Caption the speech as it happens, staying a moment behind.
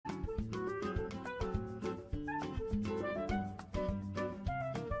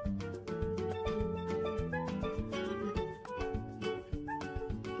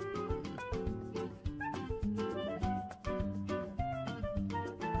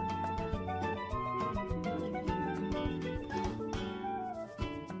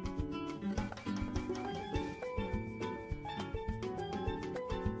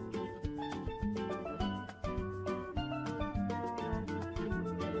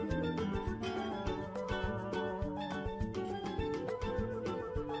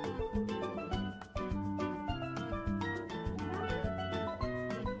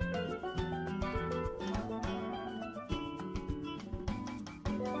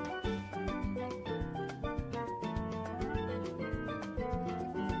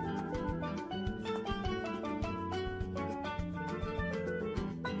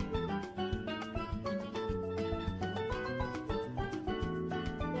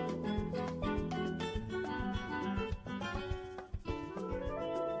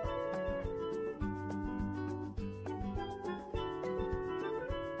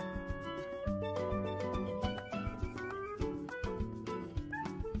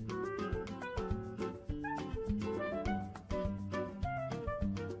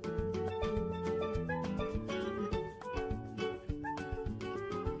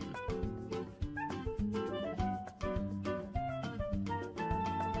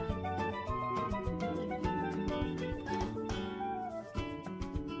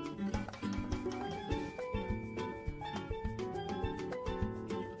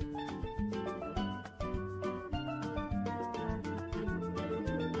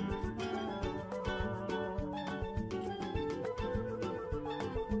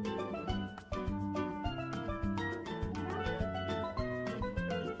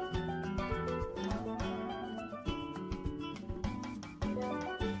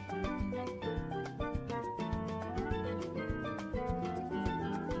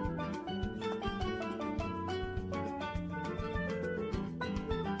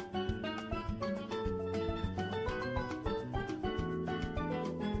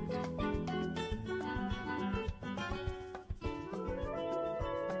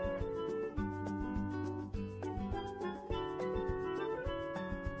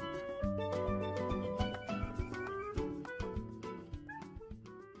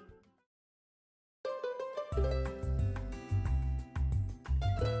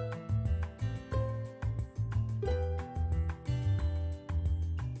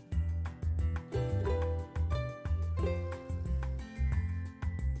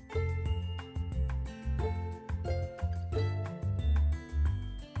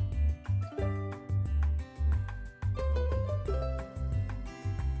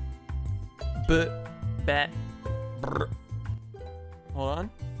Bet. Hold on.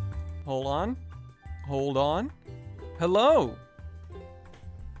 Hold on. Hold on. Hello.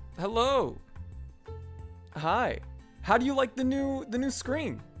 Hello. Hi. How do you like the new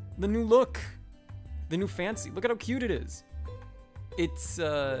screen? The new look? The new fancy. Look at how cute it is. It's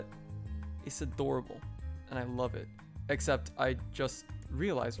adorable. And I love it. Except I just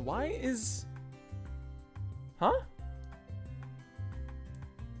realized, why is... Huh?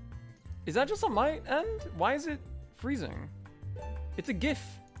 Is that just on my end? Why is it freezing? It's a GIF.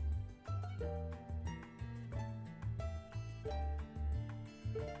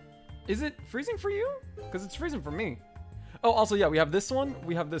 Is it freezing for you? Because it's freezing for me. Oh, also, yeah, we have this one,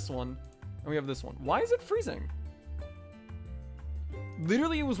 we have this one, and we have this one. Why is it freezing?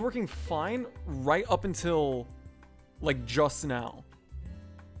 Literally, it was working fine right up until, like, just now.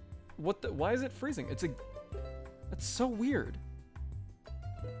 What the? Why is it freezing? That's so weird.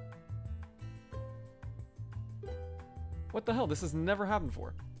 What the hell? This has never happened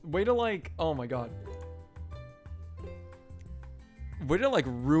before. Way to, like, oh my god. Way to, like,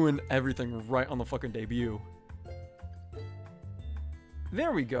 ruin everything right on the fucking debut.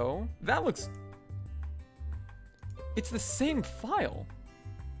 There we go. That looks... It's the same file.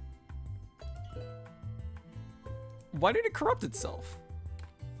 Why did it corrupt itself?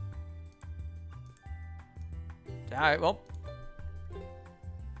 Alright, well.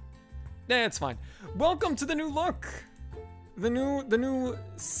 Yeah, it's fine. Welcome to the new look. The new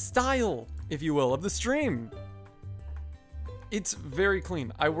style, if you will, of the stream. It's very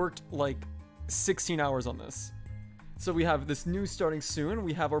clean. I worked like 16 hours on this. So we have this new starting soon.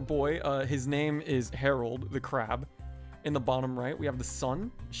 We have our boy, his name is Harold the Crab. In the bottom right, we have the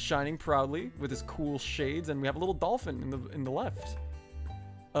sun shining proudly with his cool shades, and we have a little dolphin in the left.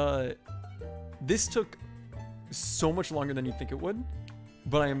 This took so much longer than you'd think it would,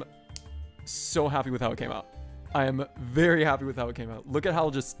 but I am so happy with how it came out. I am very happy with how it came out. Look at how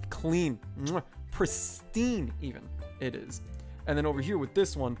just clean, pristine even it is. And then over here with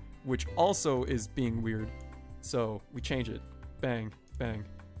this one, which also is being weird. So we change it. Bang, bang.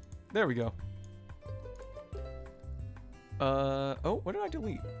 There we go. Oh, what did I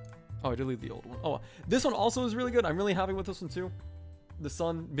delete? Oh, I deleted the old one. Oh, this one also is really good. I'm really happy with this one too. The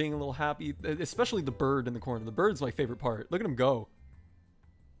sun being a little happy, especially the bird in the corner. The bird's my favorite part. Look at him go.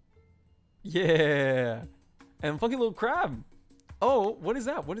 Yeah. And funky little crab. Oh, what is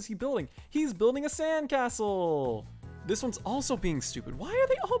that? What is he building? He's building a sandcastle. This one's also being stupid. Why are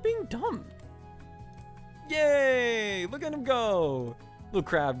they all being dumb? Yay! Look at him go. Little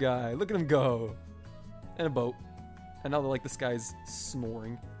crab guy. Look at him go. And a boat. And now they're like, this guy's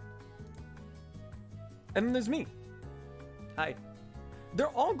snoring. And then there's me. Hi. They're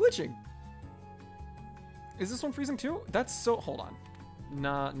all glitching. Is this one freezing too? That's so... Hold on.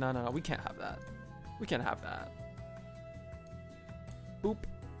 Nah. We can't have that. We can't have that. Boop.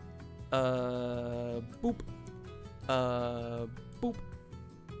 Boop. Boop.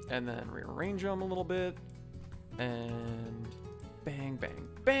 And then rearrange them a little bit. And bang, bang,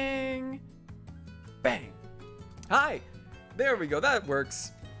 bang. Bang. Hi. There we go. That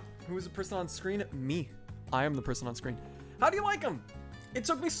works. Who is the person on screen? Me. I am the person on screen. How do you like them? It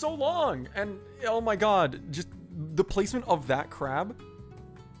took me so long. And oh my god. Just the placement of that crab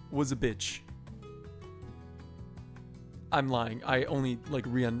was a bitch. I'm lying. I only like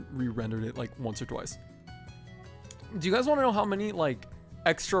re-rendered it like once or twice. Do you guys want to know how many like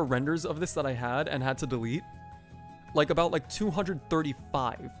extra renders of this that I had and had to delete? Like about like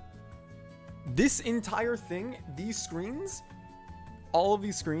 235. This entire thing, these screens, all of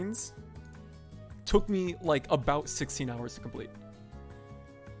these screens took me like about 16 hours to complete.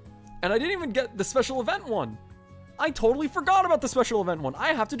 And I didn't even get the special event one. I totally forgot about the special event one. I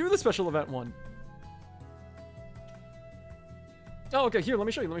have to do the special event one. Oh, okay, here, let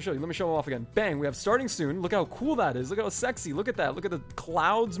me show you. Let me show them off again. Bang, we have starting soon. Look how cool that is. Look how sexy. Look at that. Look at the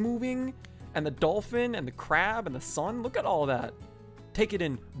clouds moving and the dolphin and the crab and the sun. Look at all that. Take it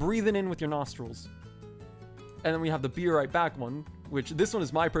in. Breathe it in with your nostrils. And then we have the be right back one, which this one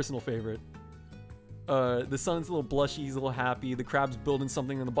is my personal favorite. The sun's a little blushy. He's a little happy. The crab's building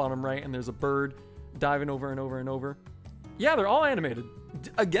something in the bottom right, and there's a bird diving over and over and over. Yeah, they're all animated.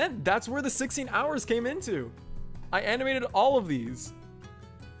 Again, that's where the 16 hours came into. I animated all of these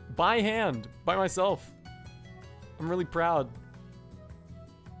by hand, by myself. I'm really proud.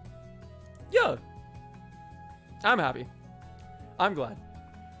 Yeah. I'm happy. I'm glad.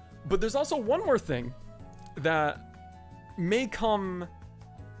 But there's also one more thing that may come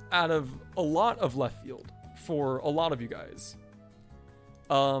out of a lot of left field for a lot of you guys.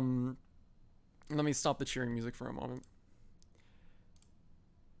 Let me stop the cheering music for a moment.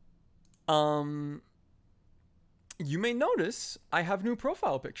 You may notice I have new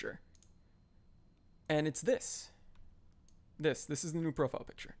profile picture. And it's this. This is the new profile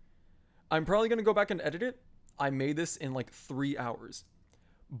picture. I'm probably going to go back and edit it. I made this in like 3 hours.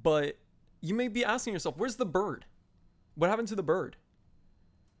 But you may be asking yourself, where's the bird? What happened to the bird?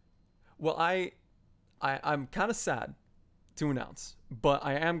 Well, I'm kind of sad to announce, but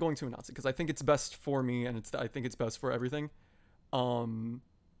I am going to announce it because I think it's best for me, and I think it's best for everything.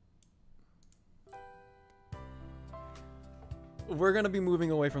 We're gonna be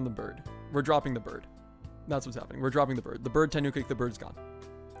moving away from the bird. We're dropping the bird. That's what's happening. We're dropping the bird. The bird Tanukik, the bird's gone.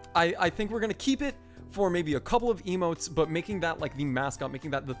 I think we're gonna keep it for maybe a couple of emotes, but making that like the mascot,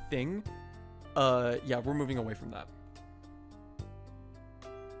 making that the thing. Yeah, we're moving away from that.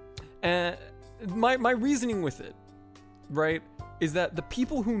 And my reasoning with it, right, is that the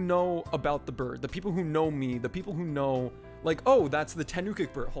people who know about the bird, the people who know me, the people who know, like, oh, that's the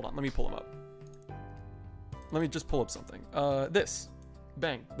Tanukik bird. Hold on, let me pull him up. Let me just pull up something. This.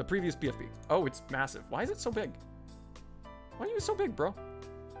 Bang. The previous PFP. Oh, it's massive. Why is it so big? Why are you so big, bro?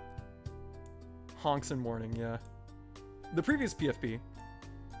 Honks and warning, yeah. The previous PFP.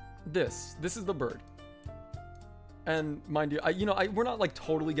 This is the bird. And mind you, we're not like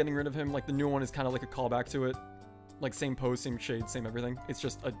totally getting rid of him. Like the new one is kind of like a callback to it. Like same pose, same shade, same everything. It's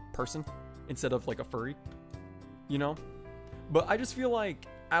just a person instead of like a furry, you know? But I just feel like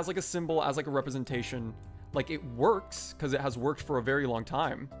as like a symbol, as like a representation, like it works because it has worked for a very long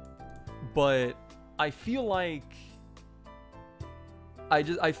time. But I feel like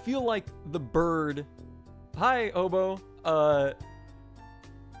I feel like the bird, hi Obo,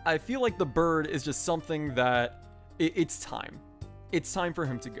 I feel like the bird is just something that it's time. It's time for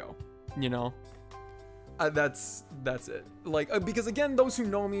him to go, you know? That's it. Like, because again, those who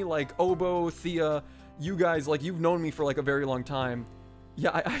know me, like Obo, Thea, you guys, like you've known me for like a very long time.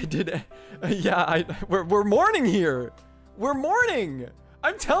 Yeah, I did. Yeah, we're mourning here. We're mourning.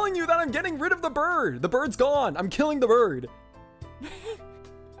 I'm telling you that I'm getting rid of the bird. The bird's gone. I'm killing the bird.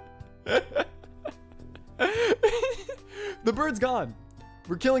 The bird's gone.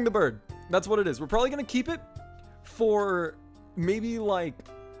 We're killing the bird. That's what it is. We're probably gonna keep it for maybe like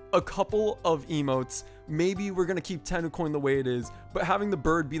a couple of emotes. Maybe we're gonna keep Tanucoin the way it is, but having the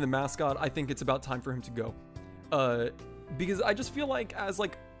bird be the mascot, I think it's about time for him to go. Because I just feel like as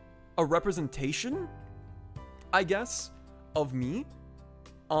like a representation, I guess, of me,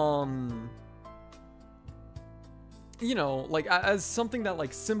 you know, like as something that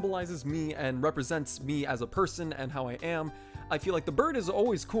like symbolizes me and represents me as a person and how I am, I feel like the bird is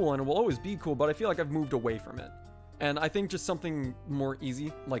always cool and it will always be cool, but I feel like I've moved away from it. And I think just something more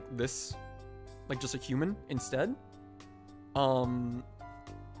easy like this, like just a human instead,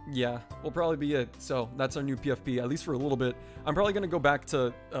 yeah, will probably be it. So that's our new PFP, at least for a little bit. I'm probably gonna go back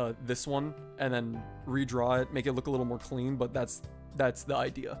to this one and then redraw it, make it look a little more clean, but that's the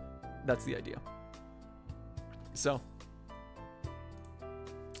idea. That's the idea. So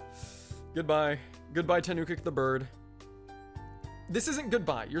goodbye Tanukik the bird. This isn't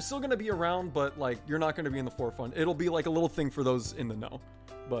goodbye. You're still gonna be around, but like you're not gonna be in the forefront. It'll be like a little thing for those in the know.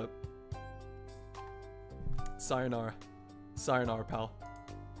 But sayonara, pal.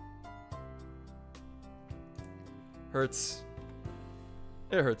 Hurts.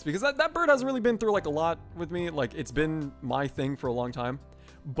 It hurts because that bird has really been through like a lot with me. Like it's been my thing for a long time,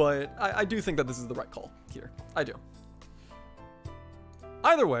 but I do think that this is the right call here. I do.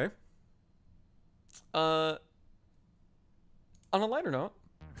 Either way, on a lighter note,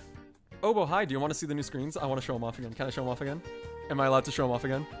 Obo, hi, do you want to see the new screens? I want to show them off again. Can I show them off again? Am I allowed to show them off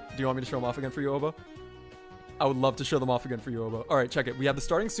again? Do you want me to show them off again for you, Obo? I would love to show them off again for you, Obo. All right, check it. We have the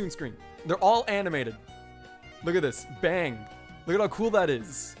starting soon screen. They're all animated. Look at this. Bang. Look at how cool that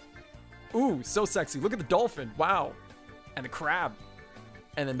is. Ooh, so sexy. Look at the dolphin. Wow. And the crab.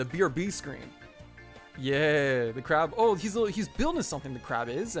 And then the BRB screen. Yeah, the crab. Oh, he's building something, the crab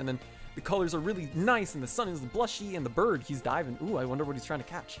is. And then the colors are really nice, and the sun is blushy, and the bird, he's diving. Ooh, I wonder what he's trying to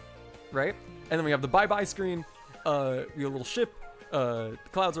catch, right? And then we have the bye-bye screen. We have a little ship. The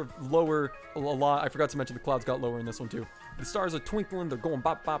clouds are lower a lot. I forgot to mention the clouds got lower in this one too. The stars are twinkling. They're going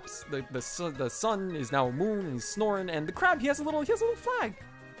bop bops. The sun is now a moon, and he's snoring. And the crab, he has a little flag.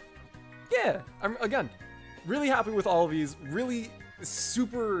 Yeah, I'm again really happy with all of these. Really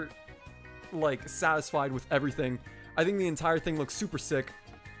super like satisfied with everything. I think the entire thing looks super sick.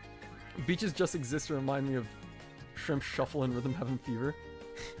 Beaches just exist to remind me of Shrimp Shuffle and Rhythm Heaven Fever.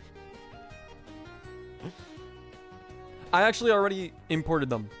 I actually already imported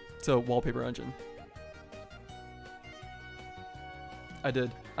them to Wallpaper Engine. I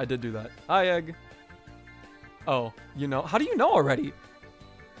did do that. Hi, Egg. Oh, you know? How do you know already?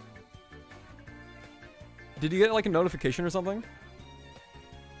 Did you get like a notification or something?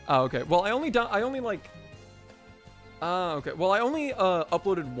 Oh, okay. Well, I only uploaded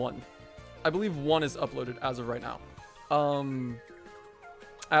one. I believe one is uploaded as of right now.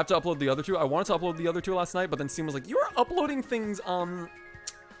 I have to upload the other two. I wanted to upload the other two last night, but then Steam was like, "You're uploading things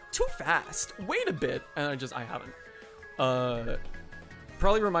too fast. Wait a bit," and I haven't.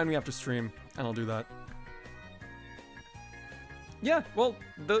 Probably remind me after stream, and I'll do that. Yeah, well,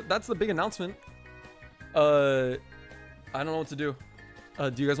 that's the big announcement. I don't know what to do.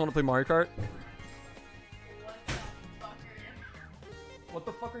 Do you guys want to play Mario Kart? What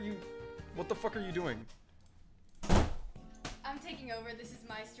the fuck are you? What the fuck are you doing? I'm taking over. This is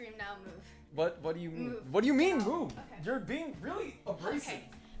my stream now. Move. What do you mean? Move. What do you mean move? Okay. You're being really abrasive. Okay.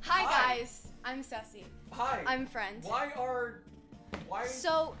 Hi guys. I'm Ceci. Hi. I'm friend. Why?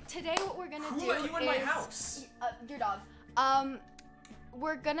 So today what we're gonna do Who let you in is my house? Your dog.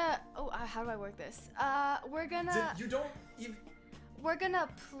 We're gonna. Oh, how do I work this? We're gonna. You don't even. We're gonna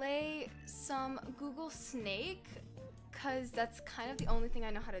play some Google Snake, cause that's kind of the only thing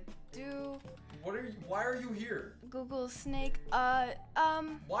I know how to do. What are you? Why are you here? Google Snake. Why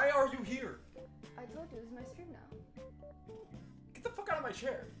are you here? I told you, this is my stream now. Get the fuck out of my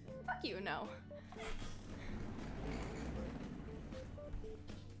chair. Fuck you, no.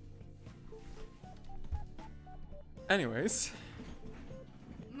 Anyways.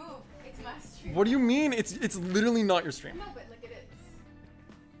 Move. It's my stream. What do you mean? It's literally not your stream. No, but like it is.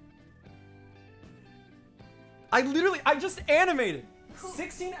 I just animated. Who?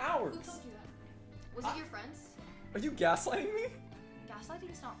 16 hours. Who told you that? Was it your friends? Are you gaslighting me?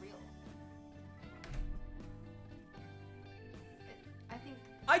 Gaslighting is not real. I think.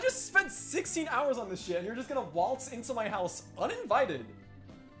 I just spent 16 hours on this shit and you're just gonna waltz into my house uninvited.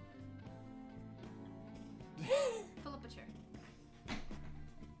 Pull up a chair.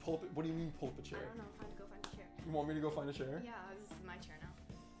 Pull up, what do you mean pull up a chair? I don't know. Go find a chair. You want me to go find a chair? Yeah, this is my chair now.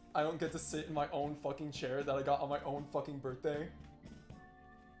 I don't get to sit in my own fucking chair that I got on my own fucking birthday.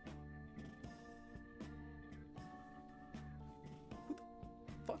 Who the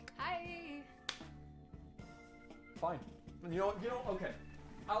fuck? Hi. Fine. You know, okay.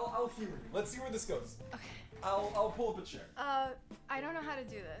 I'll humor you. Let's see where this goes. Okay. I'll pull up a chair. I don't know how to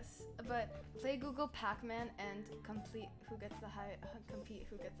do this, but play Google Pac-Man and compete who gets the highest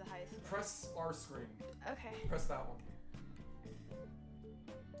score. Press our screen. Okay. Press that one.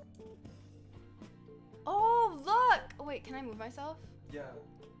 Oh, look! Oh, wait, can I move myself? Yeah.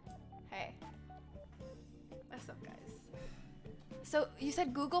 Hey. What's up, guys? So, you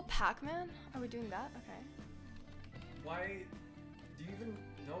said Google Pac-Man? Are we doing that? Okay. Why? Do you even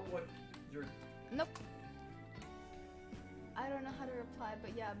know what you're... Nope. I don't know how to reply,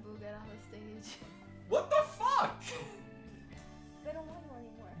 but yeah, boo, get off the stage. What the fuck? They don't want you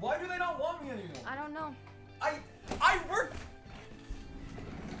anymore. Why do they not want me anymore? I don't know.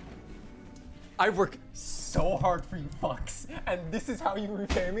 I work so hard for you fucks, and this is how you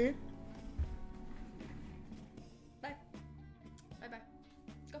repay me? Bye. Bye-bye.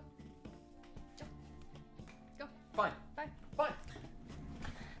 Go. Go. Fine. Bye. Fine.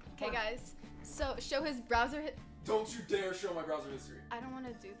 Okay, guys. So, show his browser hit. Don't you dare show my browser history. I don't want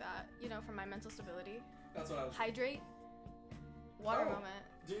to do that, you know, for my mental stability. That's what I was Hydrate. Water Oh. moment.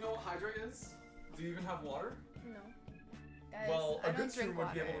 Do you know what hydrate is? Do you even have water? No. Guys, Well, I a don't good drink streamer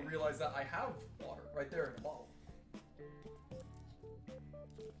would be water. able to realize that I have water right there in the bottle.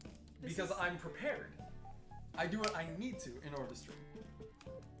 This Because is- I'm prepared. I do what I need to in order to stream.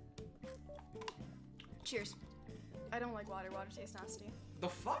 Cheers. I don't like water. Water tastes nasty. The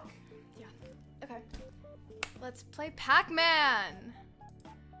fuck? Yeah. Okay. Let's play Pac-Man!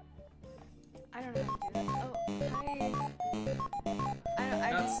 I don't know how to do this. Oh,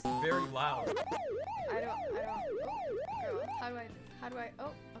 I That's very loud. Oh, girl, how do I,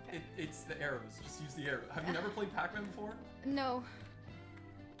 oh, okay. It's the arrows. Just use the arrow. Have you never played Pac-Man before? No.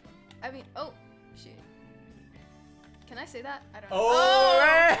 I mean, oh, shit. Can I say that? I don't know.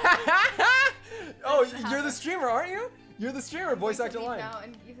 Oh! Oh, That doesn't you're the happen. streamer, aren't you? You're the streamer, voice I'm actor going to leave line. now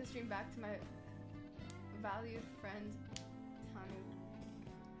and give the stream back to my valued friend, Tanu.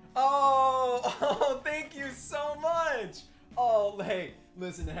 Oh, thank you so much. Oh, hey,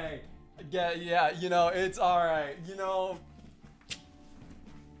 listen, hey. Yeah, you know, it's alright. You know,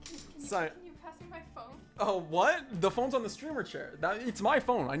 Can Sorry. you pass using my phone. Oh, what? The phone's on the streamer chair. It's my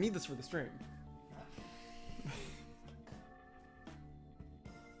phone. I need this for the stream.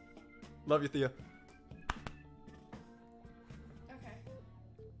 Love you, Thea. Okay.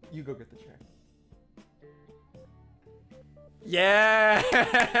 You go get the chair. Yeah!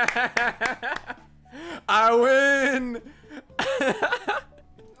 I win! Going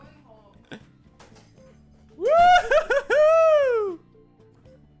home. Woo!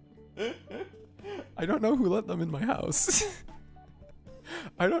 I don't know who let them in my house.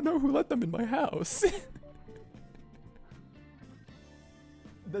 I don't know who let them in my house.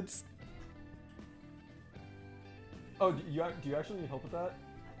 That's. Oh, do you actually need help with that?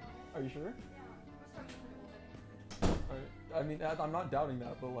 Are you sure? Yeah. I'm starting to Alright. I mean, I'm not doubting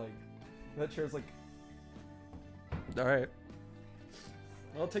that, but like, that chair's like. Alright.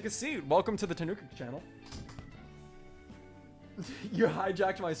 Well, take a seat. Welcome to the Tanukik channel. You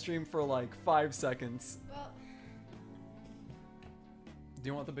hijacked my stream for like 5 seconds. Well. Do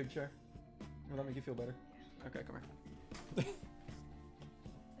you want the big chair? Will that make you feel better? Yeah. Okay, come here.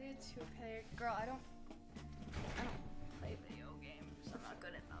 Play a two-player. Girl, I don't play video games. I'm not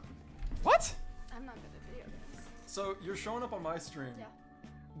good at them. What? I'm not good at video games. So you're showing up on my stream, Yeah.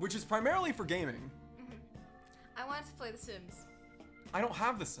 which is primarily for gaming. I wanted to play The Sims. I don't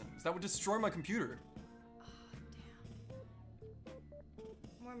have The Sims. That would destroy my computer. Oh,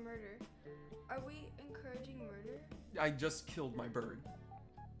 damn. More murder. Are we encouraging murder? I just killed my bird.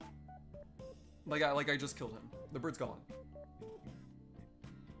 Like I just killed him. The bird's gone.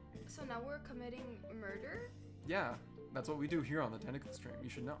 So now we're committing murder? Yeah, that's what we do here on the Tanukik stream. You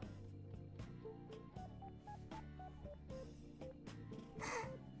should know.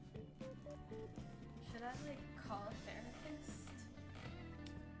 Should I like call a therapist?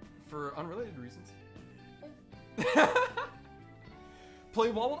 For unrelated reasons. Play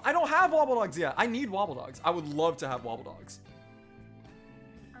Wobble. I don't have Wobble Dogs yet. I need Wobble Dogs. I would love to have Wobble Dogs.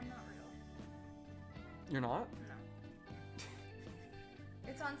 I'm not real. You're not? No.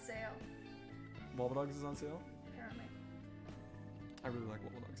 It's on sale, Wobble Dogs is on sale? apparently. I really like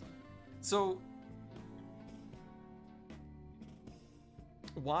Wobble Dogs. So,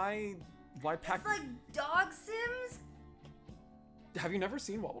 why pack? It's like Dog Sims? Have you never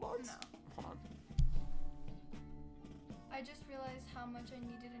seen Wobble Dogs? No. Hold on. I just realized how much I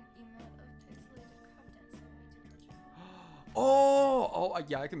needed an emote of pixelated crab dancing. Oh,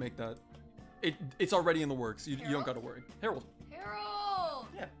 yeah, I can make that. It's already in the works. You don't Harold? gotta worry. Harold. Harold!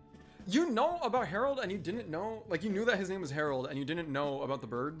 Yeah. You know about Harold and you didn't know, like you knew that his name was Harold and you didn't know about the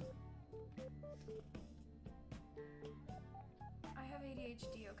bird? I have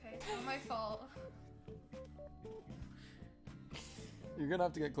ADHD, okay? It's not my fault. You're gonna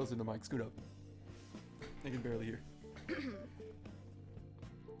have to get closer to Mike. Scoot up. I can barely hear. Hello,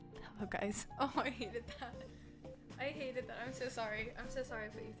 guys. Oh, I hated that. I hated that. I'm so sorry. I'm so sorry I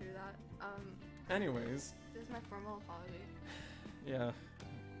put you through that. Anyways. This is my formal apology. Yeah.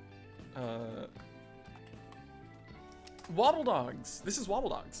 Wobble Dogs. This is Wobble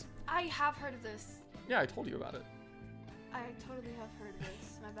Dogs. I have heard of this. Yeah, I told you about it. I totally have heard of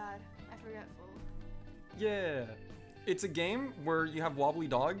this. My bad. I forgetful. Yeah. It's a game where you have wobbly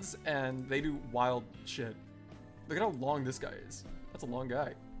dogs and they do wild shit. Look at how long this guy is. That's a long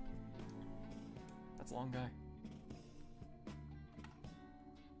guy. That's a long guy.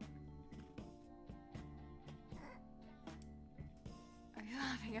 Are you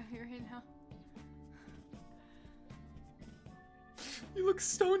laughing at me right now? You look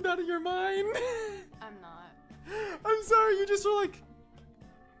stoned out of your mind. I'm not. I'm sorry, you just were like...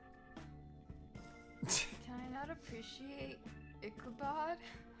 Can I not appreciate Ichabod?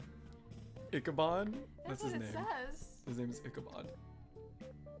 Ichabod? That's his what name. it says. His name is Ichabod.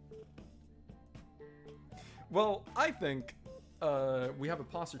 Well, I think we have a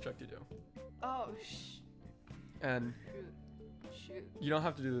posture check to do. Oh, And shoot. you don't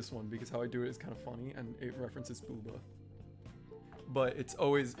have to do this one because how I do it is kind of funny and it references Booba. But it's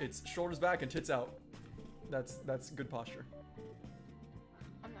shoulders back and tits out. That's good posture.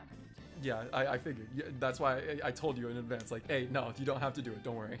 I'm not gonna do it. Yeah, I figured. Yeah, that's why I told you in advance, like, hey, no, you don't have to do it,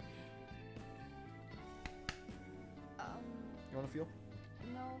 don't worry. You wanna feel?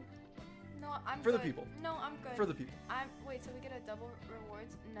 No, I'm For the good. people. No, I'm good. For the people. Wait, so we get a double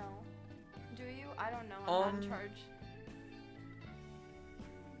rewards? No. Do you? I don't know. I'm not in charge.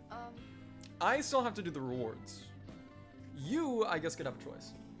 I still have to do the rewards. You, I guess, could have a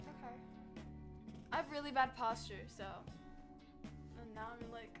choice. Okay. I have really bad posture, so. And now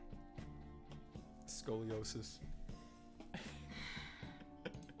I'm like. Scoliosis.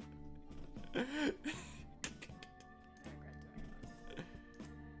 I regret doing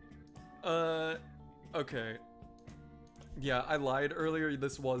this. Okay. Yeah, I lied earlier.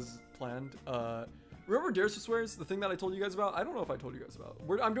 This was planned. Remember Dares to Swears? The thing that I told you guys about? I don't know if I told you guys about.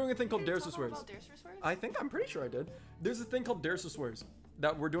 I'm doing a thing called Dares to Swears. I think, I'm pretty sure I did. There's a thing called Dares to Swears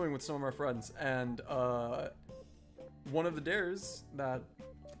that we're doing with some of our friends. And, one of the dares that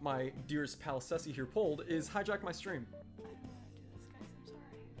my dearest pal Ceci here pulled is hijack my stream. I don't want to do this, guys.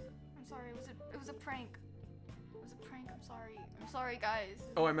 I'm sorry. It was a prank. It was a prank. I'm sorry. I'm sorry, guys.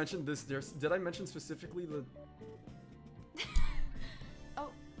 Oh, I mentioned this dare. Did I mention specifically the...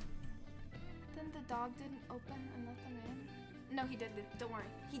 Oh. Then the dog didn't open and let them in? No, he did. Don't worry.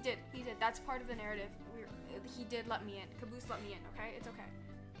 He did. That's part of the narrative. He did let me in. Caboose let me in, okay? It's okay.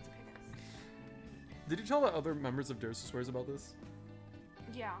 It's okay, guys. Did you tell the other members of Dares to Swears about this?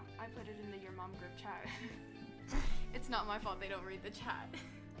 Yeah, I put it in the Your Mom group chat. It's not my fault they don't read the chat.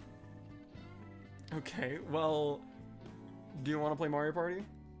 Okay, well... Do you want to play Mario Party?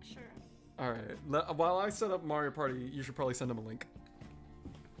 Sure. Alright, while I set up Mario Party, you should probably send him a link.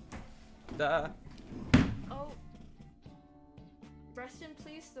 Da. Oh. Rest in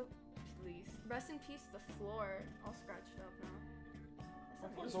peace, Rest in peace, the floor. All scratched up now. My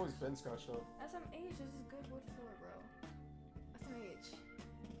floor's always been scratched up. SMH, this is good wood floor, bro. SMH.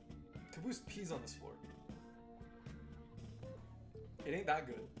 Caboose pees on this floor. It ain't that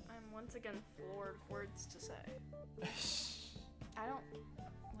good. I'm once again floored with words to say. I don't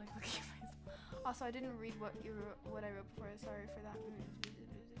like looking at myself. Also, I didn't read what I wrote before. Sorry for that.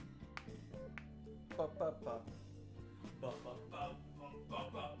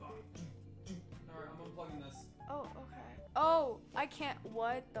 Alright, I'm unplugging this. Oh, okay. Oh, I can't.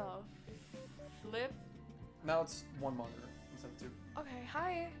 What the flip? Now it's one monitor instead of two. Okay,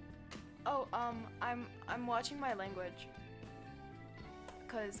 hi. Oh, I'm watching my language.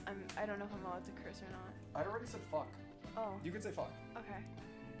 Cause I don't know if I'm allowed to curse or not. I already said fuck. Oh. You can say fuck. Okay.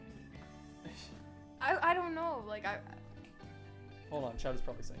 I don't know, like Hold on, chat is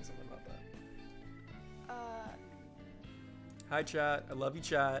probably saying something about that. Uh. Hi chat, I love you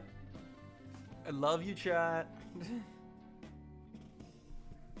chat. I love you chat.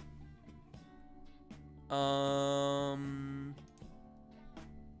 Womp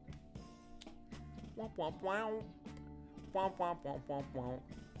womp wow. Womp womp womp womp womp.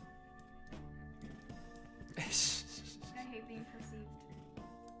 I hate being perceived.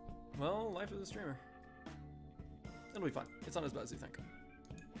 Well, life is a streamer. It'll be fine. It's not as bad as you think.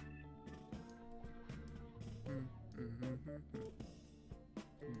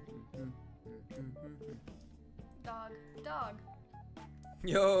 Dog.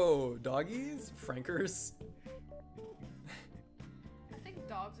 Yo, doggies? Frankers? I think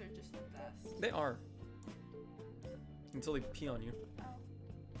dogs are just the best. They are. Until they pee on you. Oh.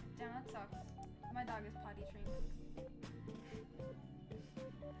 Damn, that sucks. My dog is potty trained.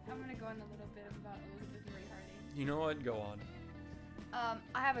 I'm gonna go on a little bit about Elizabeth Ray Harding. You know what? Go on.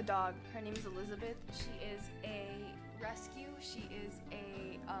 I have a dog. Her name is Elizabeth. She is a rescue. She is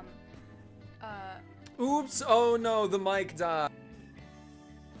a, Oops! Oh no, the mic died.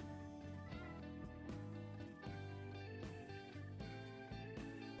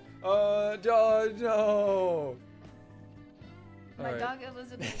 No! My dog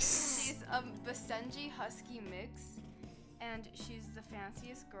Elizabeth, she's a Basenji Husky mix, and she's the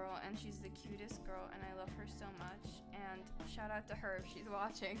fanciest girl, and she's the cutest girl, and I love her so much, and shout out to her if she's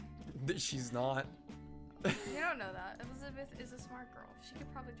watching. She's not. You don't know that. Elizabeth is a smart girl. She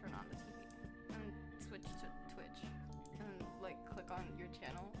could probably turn on the TV and switch to Twitch and, like, click on your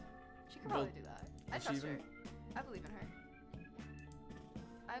channel. She could probably do that. I trust her. I believe in her.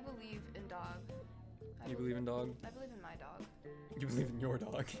 I believe in dog. You believe in dog? I believe in my dog. You believe in your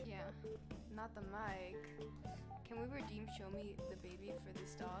dog? Yeah. Not the mic. Can we redeem Show Me the Baby for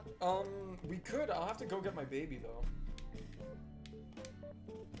this dog? We could. I'll have to go get my baby, though.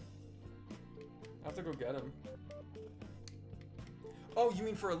 I have to go get him. Oh, you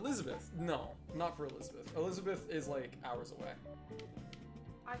mean for Elizabeth? No, not for Elizabeth. Elizabeth is, like, hours away.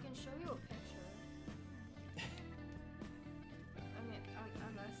 I can show you a picture. I mean,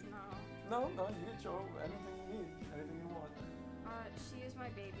 unless no. No, you can show anything you need, anything you want. She is my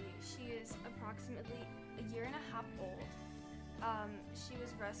baby. She is approximately a year and a half old. She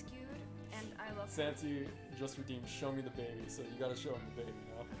was rescued, and I love her. Santi just redeemed Show Me the Baby, so you gotta show him the baby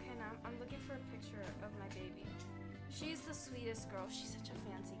now. Okay, now I'm looking for a picture of my baby. She's the sweetest girl. She's such a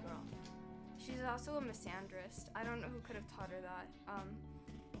fancy girl. She's also a misandrist. I don't know who could have taught her that.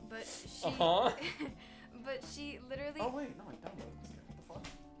 But she... but she literally... Oh, wait, no, I downloaded this guy. What the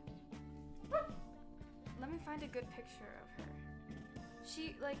fuck? Let me find a good picture of her.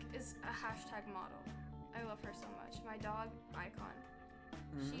 She, like, is a hashtag model. I love her so much. My dog icon.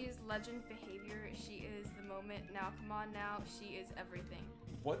 She is legend behavior. She is the moment. Now, come on now. She is everything.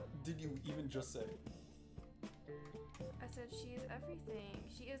 What did you even just say? I said she is everything.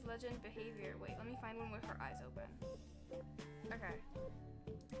 She is legend behavior. Wait, let me find one with her eyes open. Okay.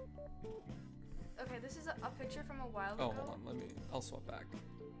 Okay, this is a picture from a while ago. Oh, hold on. I'll swap back.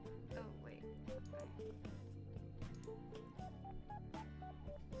 Oh, wait.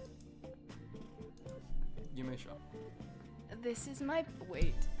 You may show. This is my...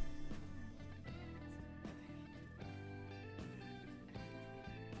 Wait.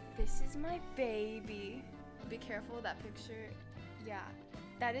 This is my baby. Be careful of that picture. Yeah.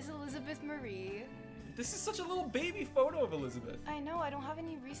 That is Elizabeth Marie. This is such a little baby photo of Elizabeth. I know, I don't have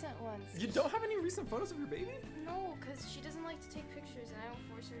any recent ones. You don't have any recent photos of your baby? No, because she doesn't like to take pictures and I don't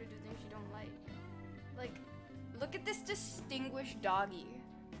force her to do things she don't like. Like, look at this distinguished doggy.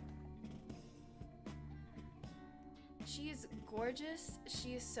 She is gorgeous. She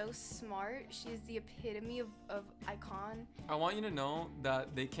is so smart. She is the epitome of icon. I want you to know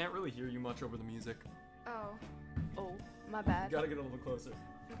that they can't really hear you much over the music. Oh. Oh, my bad. You gotta get a little closer.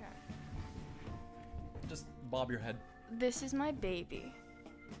 Okay. Just bob your head. This is my baby.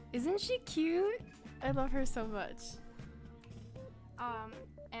 Isn't she cute? I love her so much.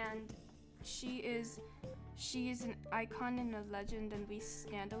 And she's an icon and a legend, and we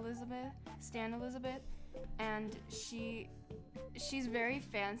stand Elizabeth. And she's very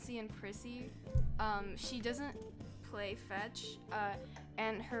fancy and prissy. She doesn't play fetch,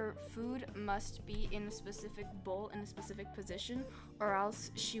 and her food must be in a specific bowl in a specific position, or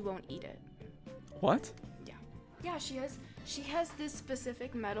else she won't eat it. What? Yeah, she has this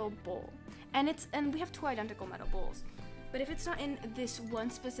specific metal bowl, and we have 2 identical metal bowls. But if it's not in this one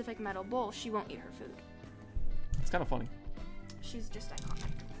specific metal bowl, she won't eat her food. It's kind of funny. She's just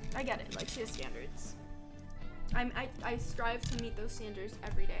iconic. I get it. Like, she has standards. I strive to meet those standards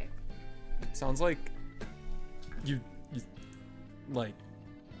every day. Sounds like you like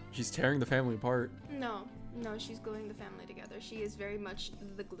she's tearing the family apart. No, she's gluing the family together. She is very much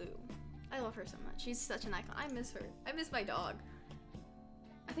the glue. I love her so much. She's such an icon. I miss her. I miss my dog.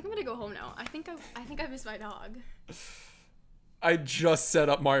 I think I'm gonna go home now. I think I miss my dog. I just set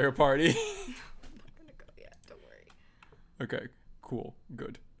up Mario Party. I'm not gonna go yet. Don't worry. Okay, cool,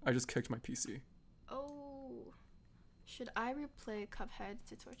 good. I just kicked my PC. Oh, should I replay Cuphead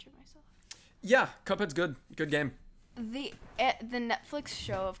to torture myself? Yeah, Cuphead's good. Good game. The Netflix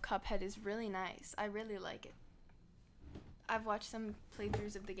show of Cuphead is really nice. I really like it. I've watched some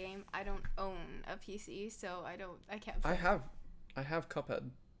playthroughs of the game. I don't own a PC, so I can't play. I have Cuphead.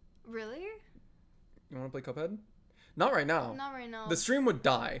 Really? You want to play Cuphead? Not right now. Not right now. The stream would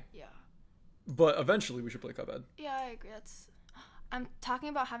die. Yeah. But eventually we should play Cuphead. Yeah, I agree. I'm talking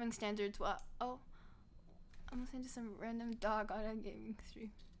about having standards. What? Oh, I'm listening to some random dog on a gaming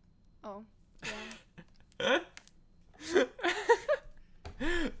stream. Oh, yeah.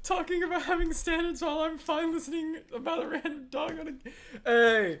 Talking about having standards while I'm fine listening about a random dog on a...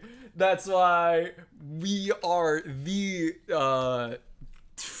 Hey, that's why we are the...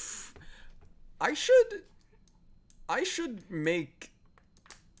 I should make...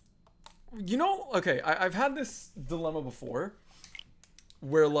 You know, okay, I've had this dilemma before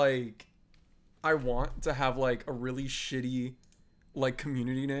where, like, I want to have, like, a really shitty, like,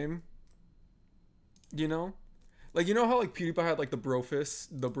 community name. You know? Like, you know how, like, PewDiePie had, like, the Bro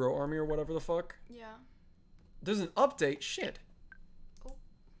Army or whatever the fuck? Yeah. There's an update. Shit.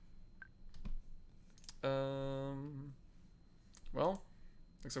 Oh. Well,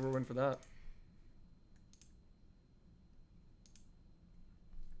 looks like we're waiting for that.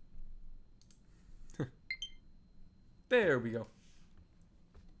 There we go.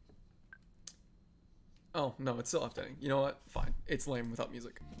 Oh, no, it's still updating. You know what? Fine. It's lame without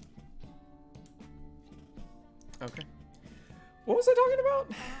music. Okay. What was I talking about?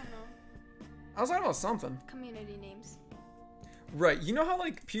 I don't know. I was talking about something. Community names. Right. You know how,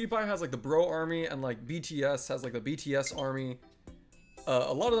 like, PewDiePie has, like, the Bro Army and, like, BTS has, like, the BTS Army?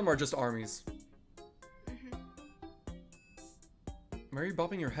 A lot of them are just armies. Mm-hmm. Why are you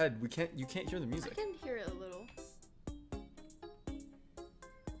bopping your head? You can't hear the music. I can hear it a little.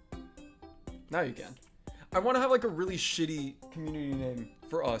 Now you can. I want to have, like, a really shitty community name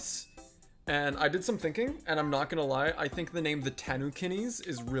for us. And I did some thinking, and I'm not gonna lie, I think the name the Tanukik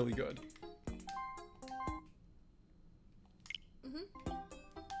is really good. Mm-hmm.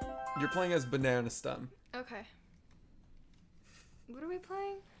 You're playing as Banana Stem. Okay. What are we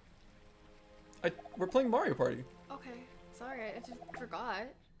playing? We're playing Mario Party. Okay. Sorry, I just forgot.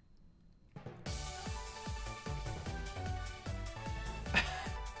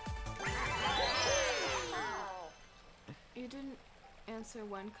 You didn't... answer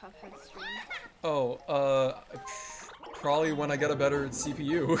when Cuphead stream? Oh, probably when I get a better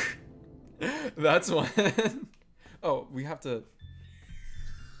CPU. That's when. Oh, we have to.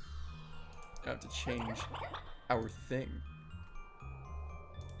 I have to change our thing.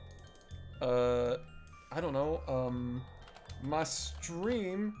 I don't know. My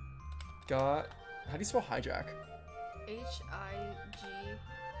stream got. How do you spell hijack? H-I-J.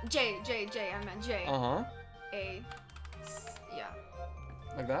 I meant J. Uh-huh. A. Yeah.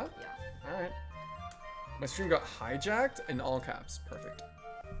 Like that? Yeah. Alright. My stream got hijacked in all caps. Perfect.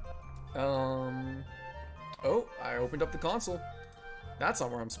 Oh, I opened up the console. That's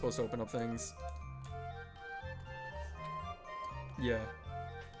not where I'm supposed to open up things. Yeah.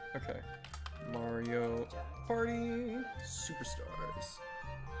 Okay. Mario Party Superstars.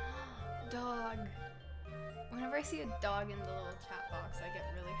 Dog. Whenever I see a dog in the little chat box, I get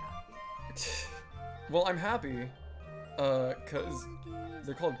really happy. Well, I'm happy. Cause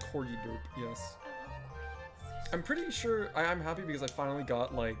they're called Corgi Derp, yes. I'm pretty sure I'm happy because I finally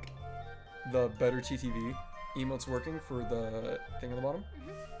got, like, the better TTV emotes working for the thing on the bottom.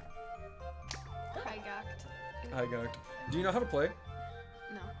 Higacked. Do you know how to play?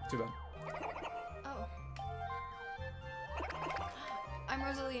 No. Too bad. Oh. I'm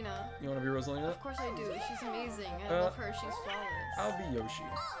Rosalina. You want to be Rosalina? Of course I do. She's amazing. I love her. She's flawless. I'll be Yoshi.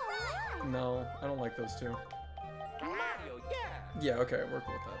 No, I don't like those two. Yeah, okay, we're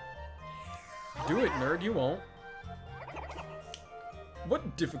cool with that. Do it, nerd. You won't.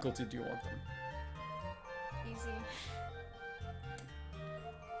 What difficulty do you want them? Easy.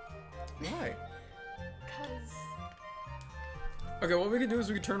 Why? Cause. Okay, what we could do is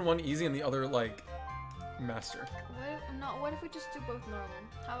we could turn one easy and the other, like, master. What if we just do both normal?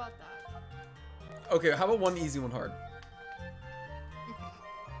 How about that? Okay, how about one easy, one hard?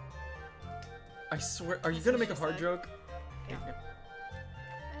 I swear, are you gonna make a hard joke? Yeah.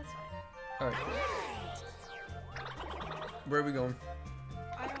 That's fine. Alright, cool. Where are we going?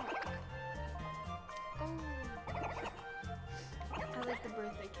 I don't. Oh. I like the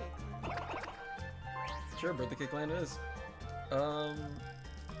birthday cake one. Sure, birthday cake land it is.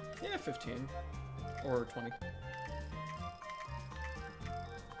 Yeah, 15. Or 20. I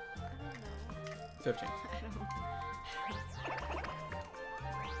don't know. 15. I don't know.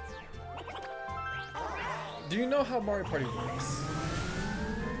 Do you know how Mario Party works?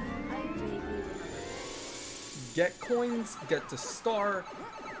 I vaguely remember. Get coins, get to star,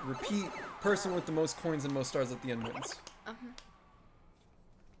 repeat, person with the most coins and most stars at the end wins.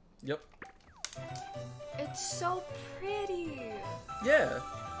 Yep. It's so pretty. Yeah.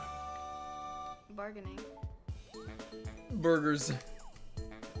 Bargaining. Burgers.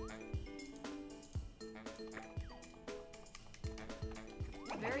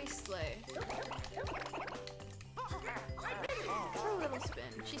 Very slay. Give her a little spin.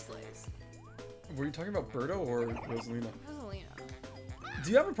 She slays. Were you talking about Birdo or Rosalina? Rosalina.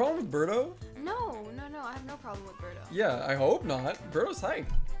 Do you have a problem with Birdo? No. I have no problem with Birdo. Yeah, I hope not. Birdo's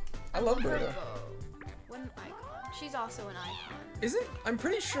hype. I love Birdo. What an icon. She's also an icon. Isn't, I'm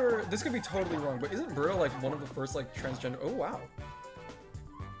pretty sure, this could be totally wrong, but isn't Birdo like one of the first like transgender, oh wow.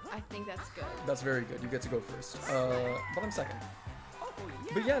 I think that's good. That's very good, you get to go first. But I'm second.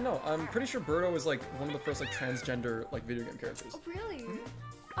 But yeah, no, I'm pretty sure Birdo is like one of the first like transgender like video game characters. Oh really?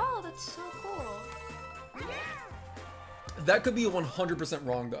 Oh, that's so cool. That could be 100%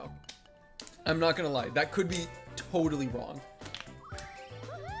 wrong though. I'm not gonna lie, that could be totally wrong.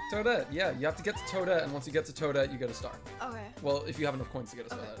 Toadette, yeah, you have to get to Toadette, and once you get to Toadette, you get a star. Okay. Well, if you have enough coins to get a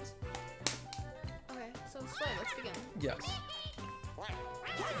star, that is. Okay, so slay, let's begin. Yes.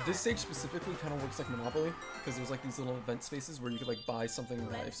 This stage specifically kind of works like Monopoly, because there's like these little event spaces where you could like buy something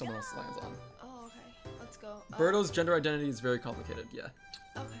if someone else lands on. Oh, okay. Let's go. Birdo's gender identity is very complicated, yeah.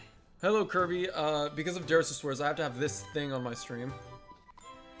 Okay. Hello, Kirby. Because of Darius' swears, I have to have this thing on my stream.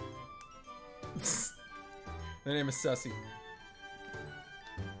 Their name is Ceci.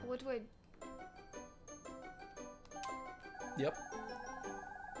 What do I... Yep.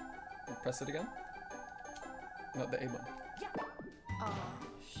 Press it again. Not the A button. Oh,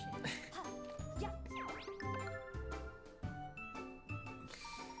 shit.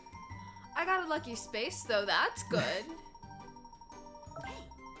 I got a lucky space, though. That's good.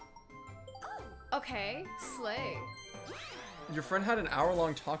 Okay, slay. Your friend had an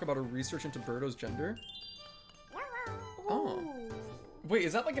hour-long talk about her research into Birdo's gender? Oh. Wait,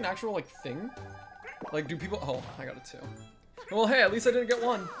 is that like an actual like thing? Like, do people? Oh, I got it too. Well, hey, at least I didn't get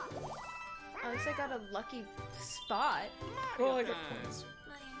one. At least I got a lucky spot. Well, I got coins.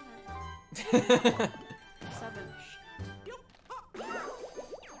 7.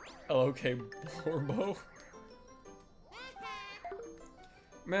 Oh, okay, Borbo.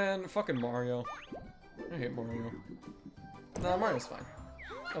 Man, fucking Mario. I hate Mario. Nah, Mario's fine.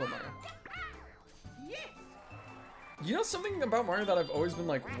 I love Mario. You know something about Mario that I've always been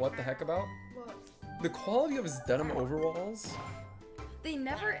like, what the heck about? What? The quality of his denim overalls. They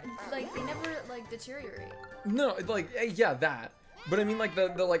never deteriorate. No, like, yeah, that. But I mean, like, the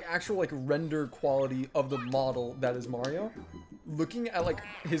like, actual, like, render quality of the model that is Mario. Looking at, like,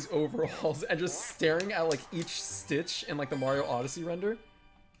 his overalls and just staring at, like, each stitch in, like, the Mario Odyssey render.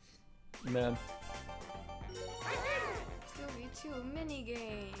 Man. 2v2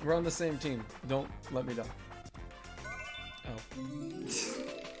 minigame. We're on the same team. Don't let me down. Oh.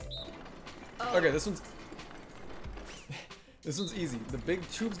 Oh. Okay, this one's... This one's easy. The big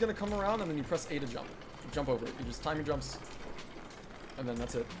tube's gonna come around and then you press A to jump. Jump over it. You just time your jumps. And then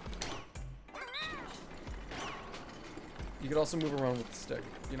that's it. You could also move around with the stick.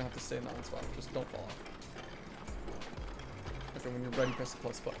 You don't have to stay in that one spot. Just don't fall off. Okay, when you're ready, press the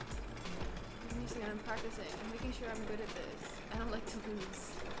plus button. I'm practicing. I'm making sure I'm good at this. I don't like to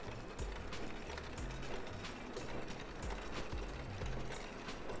lose.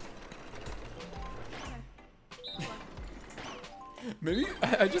 Maybe,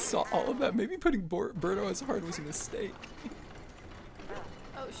 I just saw all of that. Maybe putting Birdo as hard was a mistake.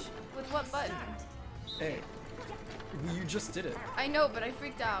 Oh, with what button? Hey, you just did it. I know, but I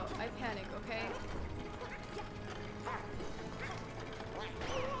freaked out. I panic, okay?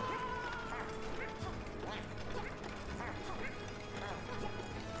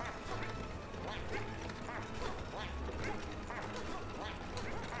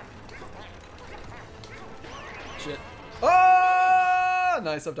 Shit. Oh!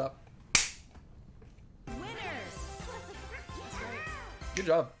 Nice up top. Winners! Good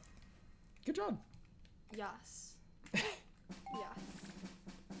job. Good job. Yes. Yes.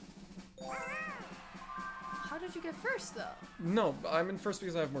 How did you get first, though? No, I'm in first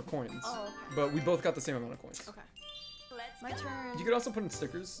because I have more coins. Oh, okay. But we both got the same amount of coins. Okay. My turn. You could also put in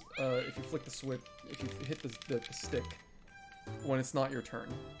stickers if you flick the switch, if you hit the stick when it's not your turn.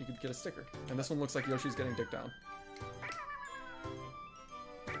 You could get a sticker. And this one looks like Yoshi's getting dick down.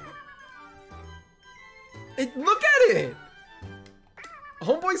 Look at it!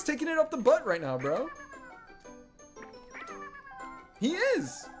 Homeboy's taking it up the butt right now, bro. He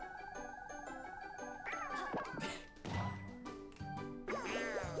is!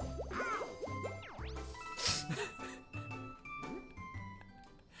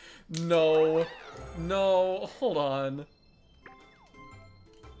 No. No. Hold on.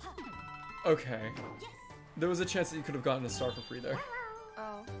 Okay. There was a chance that you could have gotten a star for free there.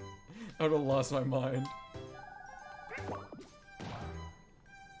 Oh. I would have lost my mind.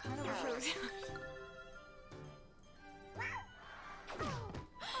 Kind of wish I was.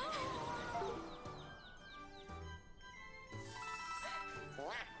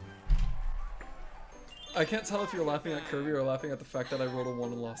 I can't tell if you're laughing at Kirby or laughing at the fact that I rolled a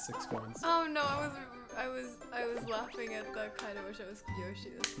 1 and lost 6 coins. Oh no, I was laughing at the kind of wish I was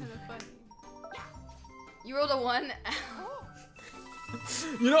Yoshi. That's kind of funny. You rolled a 1.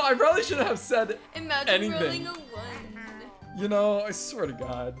 You know, I probably shouldn't have said Imagine anything. rolling a 1. You know, I swear to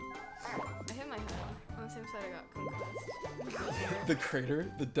God. I hit my head. On the same side I got concussed. The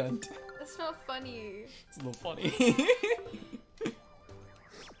crater, the dent. That's not funny. It's a little funny.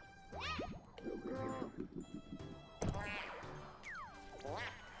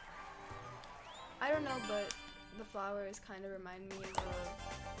 I don't know, but the flowers kind of remind me of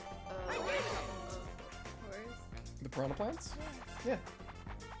horse. The piranha plants? Yeah.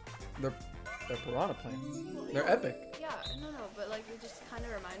 They're piranha plants. They're epic. Yeah, no, but like they just kind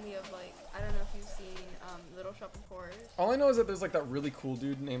of remind me of like, I don't know if you've seen Little Shop of Horrors. All I know is that there's like that really cool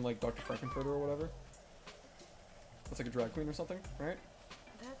dude named like Dr. Frankenfurter or whatever. That's like a drag queen or something, right?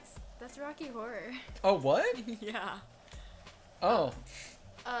 That's Rocky Horror. Oh, what? Yeah. Oh.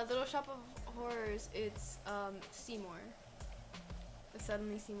 Little Shop of Horrors, it's Seymour. The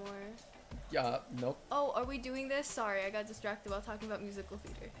Suddenly Seymour. Yeah, nope. Oh, are we doing this? Sorry, I got distracted while talking about musical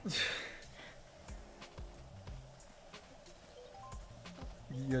theater.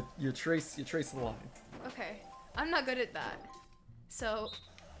 You trace the line. Okay, I'm not good at that. So.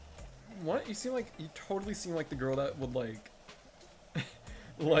 What? You totally seem like the girl that would like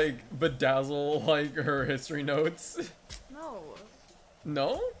like bedazzle like her history notes. No.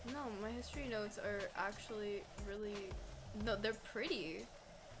 No? No, my history notes are actually really, no, they're pretty.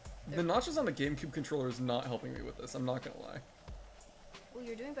 The notches on the GameCube controller is not helping me with this, I'm not gonna lie. Well,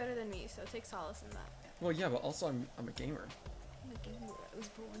 you're doing better than me, so take solace in that. Well, yeah, but also I'm a gamer. I'm a gamer. I was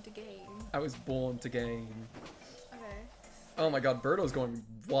born to game. I was born to game. Okay. Oh my god, Birdo's going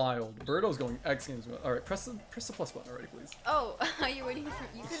wild. Birdo's going X Games. Alright, press the plus button already, please. Oh, are you waiting for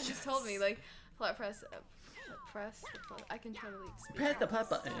you? told me, like, press. I can totally speak. Press the pop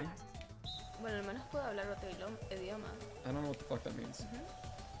button. Bueno, al menos puedo hablar otro idioma. I don't know what the fuck that means.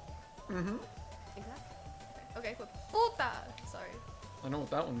 Exactly. Okay, cool. Puta! Sorry. I know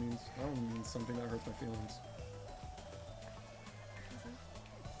what that one means. That one means something that hurts my feelings.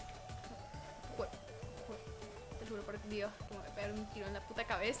 Te juro por Dios que me voy a pegar un tiro en la puta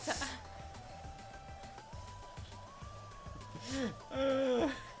cabeza.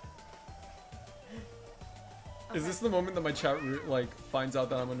 Is this the moment that my chat like finds out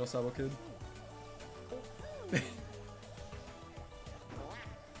that I'm a no sabo kid?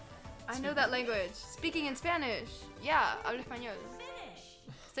 I know that language. Speaking in Spanish. Yeah, hablo español.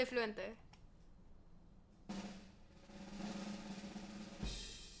 Estoy fluente.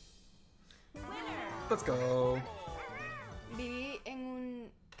 Let's go. Viví en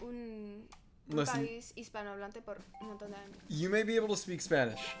un Listen, país hispanohablante por un montón de años. you may be able to speak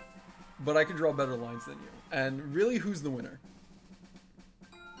Spanish, but I can draw better lines than you. And really, who's the winner?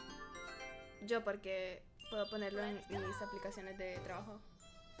 Yo porque puedo ponerlo en mis aplicaciones de trabajo.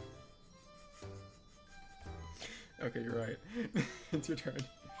 Okay, you're right. It's your turn.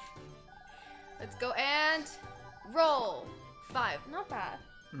 Let's go and roll. 5. Not bad.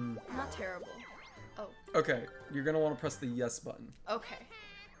 Not terrible. Oh. Okay, you're gonna want to press the yes button Okay.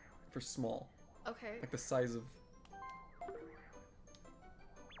 for small, Okay. like the size of.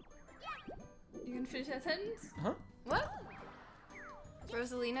 You can finish that sentence? Huh? What?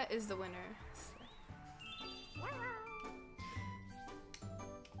 Rosalina is the winner.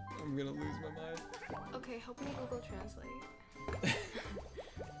 I'm gonna lose my mind. Okay, help me Google Translate.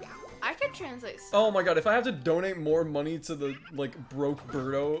 I could translate stuff. Oh my god, if I have to donate more money to the like broke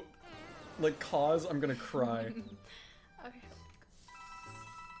Birdo like cause, I'm gonna cry. Okay.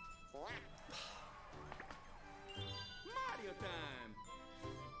 Mario time.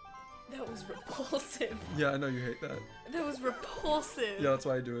 That was repulsive. Yeah, I know you hate that. That was repulsive. Yeah, that's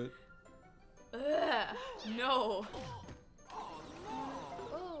why I do it. Ugh, no.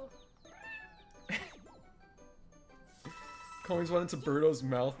 Coins went into Birdo's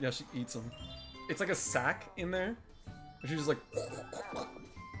mouth. Yeah, she eats them. It's like a sack in there. And she's just like.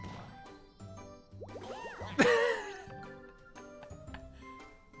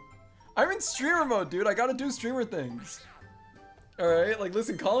 I'm in streamer mode, dude. I gotta do streamer things. Alright? Like,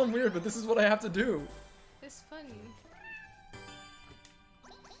 listen, call him weird, but this is what I have to do. It's funny.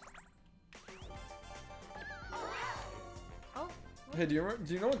 Oh. Hey, do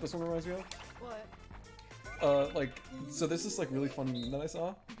you know what this one reminds me of? What? Like, so there's this like really funny meme that I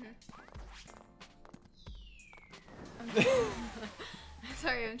saw.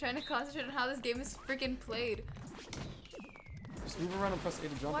 Sorry, I'm trying to concentrate on how this game is freaking played. Just move around and press A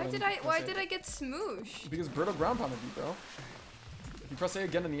to jump. Why and did then I? press Why A. did I get smooshed? Because Birdo ground pounded you, bro. If you press A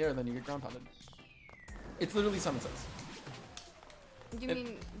again in the air, then you get ground pounded. It's literally Simon Says. Do you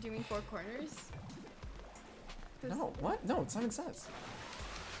mean 4 corners? No, what? No, it's Simon Says.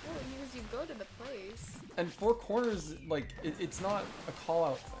 No, because you go to the place. And 4 corners, like, it's not a call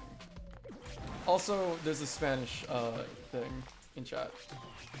out thing. Also, there's a Spanish thing in chat.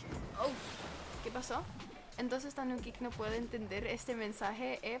 Oh, ¿qué pasó? Entonces Tanukik no puede entender este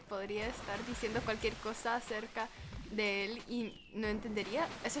mensaje. Podría estar diciendo cualquier cosa acerca de él y no entendería.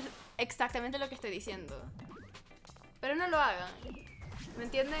 Eso es exactamente lo que estoy diciendo. Pero no lo hagan. ¿Me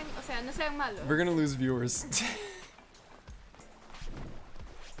entienden? O sea, no sean malos. We're gonna lose viewers.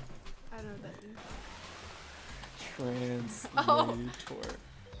 I don't know what that means. Translator.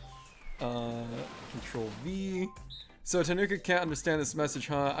 Control V. So Tanukik can't understand this message,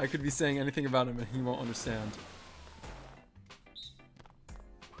 huh? I could be saying anything about him and he won't understand.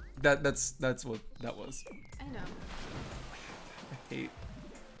 That's what that was. I know. I hate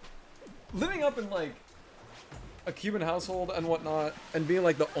living up in like a Cuban household and whatnot, and being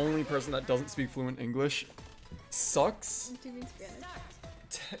like the only person that doesn't speak fluent English sucks. Do you mean Spanish?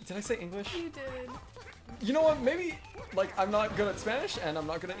 Did I say English? You did. You know what? Maybe like I'm not good at Spanish and I'm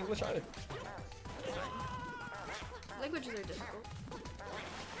not good at English either. Languages are difficult.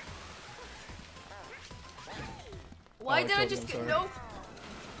 Why did I just get no?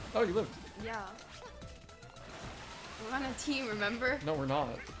 Oh, you lived. Yeah. We're on a team, remember? No, we're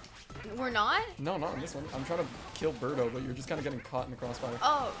not. We're not? No, not in this one. I'm trying to kill Birdo, but you're just kind of getting caught in the crossfire.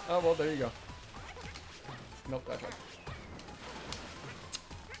 Oh. Oh, well, there you go. Nope, that's right.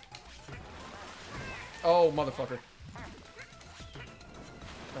 Oh, motherfucker.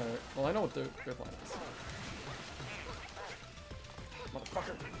 Alright, well, I know what their plan is.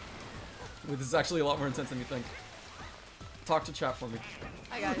 Motherfucker. Wait, this is actually a lot more intense than you think. Talk to chat for me.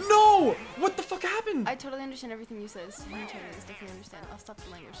 Hi guys. No! What the fuck happened? I totally understand everything you said. So you Chinese, definitely understand. I'll stop the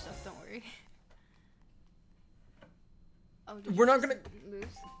language stuff. Don't worry. Oh, did We're you not just gonna- lose.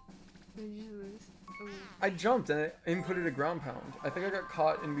 Did you lose? Oh. I jumped and it inputted a ground pound. I think I got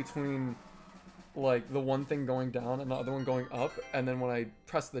caught in between, like, the one thing going down and the other one going up. And then when I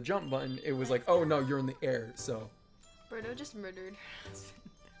pressed the jump button, it was like, oh no, you're in the air, so. Birdo just murdered her husband.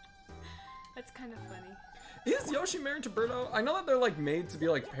 That's kind of funny. Is Yoshi married to Birdo? I know that they're, like, made to be,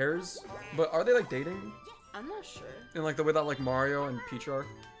 like, pairs, but are they, like, dating? I'm not sure. In, like, the way that, like, Mario and Peach are?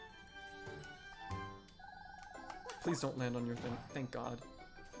 Please don't land on your thing. Thank God.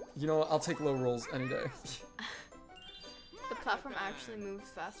 You know what? I'll take low rolls any day. The platform actually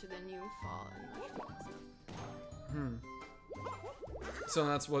moves faster than you fall in So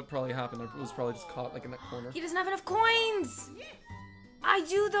that's what probably happened. I was probably just caught, like, in that corner. He doesn't have enough coins! I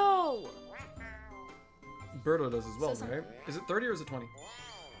do though! Birdo does as well, So right? Is it 30 or is it 20? I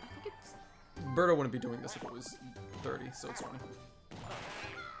think it's... Birdo wouldn't be doing this if it was 30, so it's 20.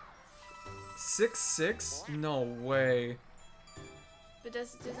 6-6? No way. But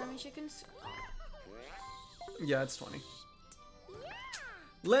does that mean she can... Yeah, it's 20.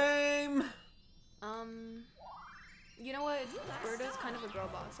 Lame! You know what? Birdo's kind of a girl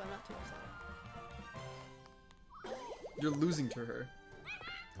boss, so I'm not too upset. You're losing to her.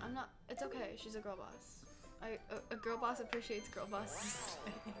 I'm not... It's okay, she's a girl boss. A girl boss appreciates girl bosses.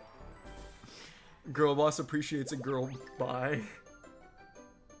 Girl boss appreciates a girl bye.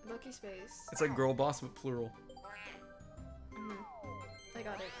 Lucky space. It's like girl boss but plural. I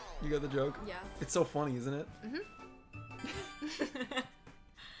got it. You got the joke? Yeah. It's so funny, isn't it?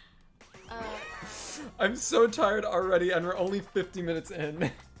 I'm so tired already and we're only 50 minutes in.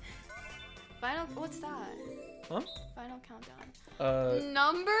 Final... What's that? Huh? Final countdown.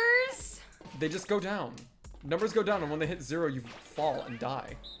 Numbers? They just go down. Numbers go down and when they hit 0 you fall and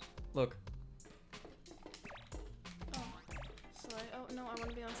die. Look. Oh. Slay. Oh, no, I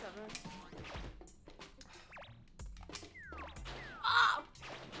want to be on 7. Ah!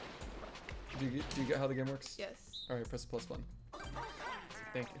 Do you get how the game works? Yes. Alright, press the plus button.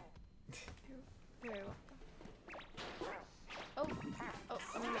 Thank you. You're very welcome. Oh,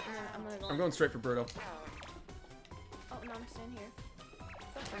 I'm gonna go. I'm going straight for Birdo. Oh no, I'm staying here.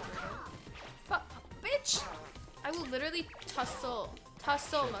 Fuck, bitch! I will literally tussle,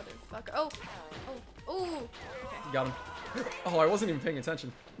 motherfucker. Oh. Okay. Got him. Oh, I wasn't even paying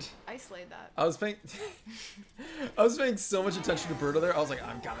attention. I slayed that. I was paying so much attention to Birdo there. I was like,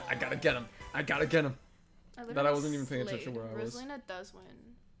 I gotta get him. I gotta get him. That I wasn't even paying attention where I was. Rosalina does win.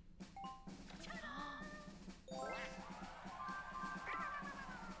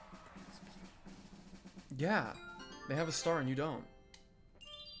 Yeah, they have a star and you don't.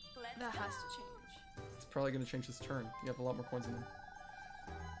 That has to change. It's probably gonna change this turn. You have a lot more coins in them.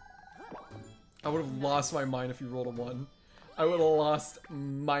 I would have lost my mind if you rolled a 1. I would have lost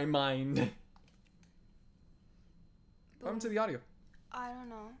my mind. What happened to the audio? I don't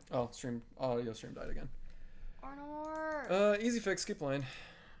know. Oh, audio stream died again. Or no more. Easy fix, keep playing.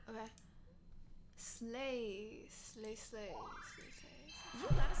 Okay. Slay. You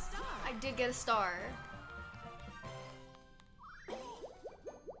got a star. I did get a star.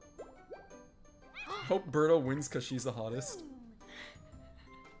 Hope Birdo wins because she's the hottest.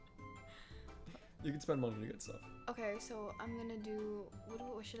 You can spend money to get stuff. Okay, so I'm gonna do.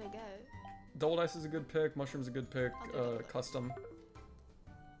 What should I get? Double dice is a good pick. Mushroom's a good pick. I'll do double dice. Custom.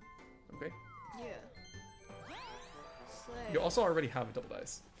 Okay. Yeah. Slay. You also already have a double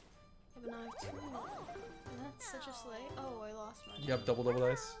dice. Yeah, but now I have 2. And that's such a slay. Oh, I lost mine. You have double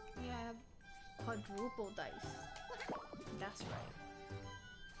dice. Yeah, I have quadruple dice. That's right.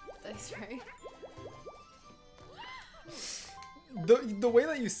 That's right. The way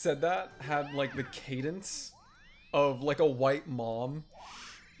that you said that had like the cadence of like a white mom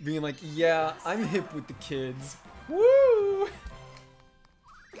being like, yeah, I'm hip with the kids. Woo!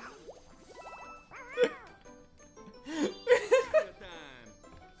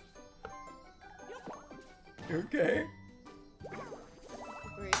 Okay.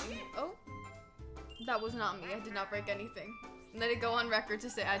 Oh, that was not me. I did not break anything. Let it go on record to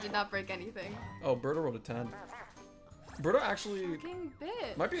say I did not break anything. Oh, Birdo rolled a 10. Birdo actually Fucking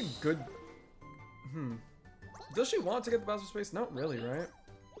bitch. might be a good... Does she want to get the Bowser space? Not really, right?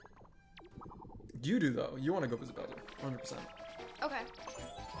 You do, though. You want to go visit Bowser. 100%. Okay.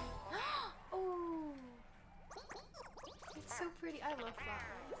 Oh, it's so pretty. I love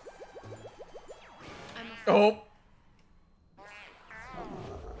flowers. Oh!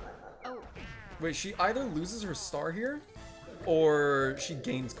 Oh. Wait, she either loses her star here, or she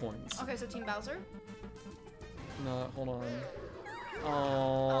gains coins. Okay, so Team Bowser. No, hold on.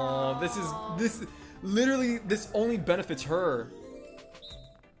 Oh, this literally, this only benefits her.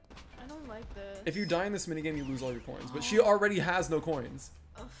 I don't like this. If you die in this minigame, you lose all your coins. But she already has no coins.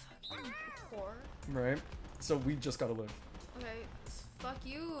 Oh, fucking whore. Right? So we just gotta live. Okay, fuck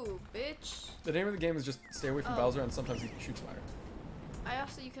you, bitch. The name of the game is just stay away from Bowser, and sometimes he shoots fire.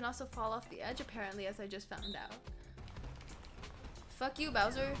 You can also fall off the edge, apparently, as I just found out. Fuck you,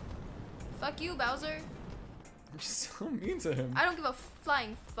 Bowser. Fuck you, Bowser. You're so mean to him. I don't give a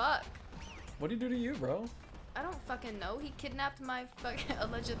flying fuck. What did he do to you, bro? I don't fucking know. He kidnapped my fucking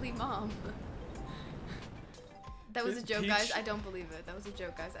allegedly mom. That was a joke, guys. I don't believe it. That was a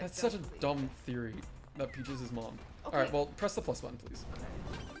joke, guys. That's such a dumb theory that Peach is his mom. Okay. Alright, well, press the plus button, please.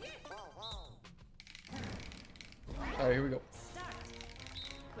 Alright, here we go.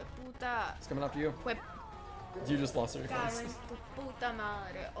 It's coming after you. You just lost your coins.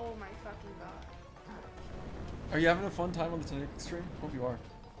 Oh my fucking god. Are you having a fun time on the Tanukik stream? Hope you are.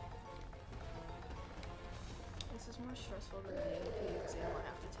 This is more stressful than the AP exam I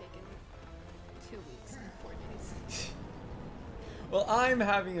have to take in 2 weeks and 4 days. Well, I'm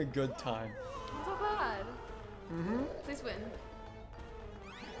having a good time. Not so bad. Mm-hmm. Please win.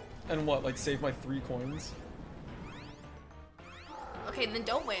 And what, like save my 3 coins? Okay, then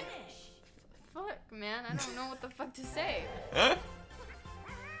don't win. Fuck, man. I don't know what the fuck to say.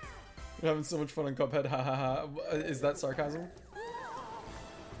 You're having so much fun on Cuphead, ha ha ha. Is that sarcasm?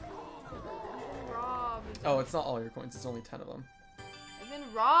 I've been robbed. Oh, it's not all your coins, it's only 10 of them. I've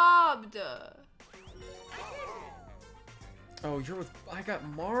been robbed. Oh, you're with... I got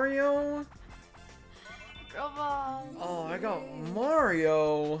Mario? Girl boss. Oh, I got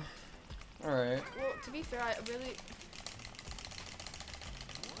Mario. Alright. Well, to be fair, I really...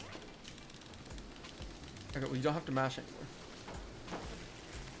 Okay, well you don't have to mash anymore.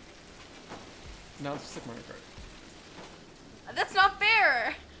 Now it's just like Mario Kart. That's not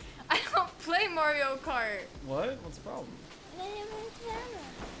fair! I don't play Mario Kart. What? What's the problem?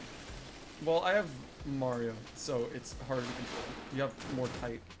 Well, I have Mario, so it's harder to control. You have more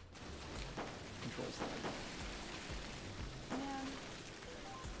tight controls than I do. Man.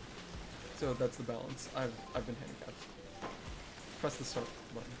 So that's the balance. I've been handicapped. Press the start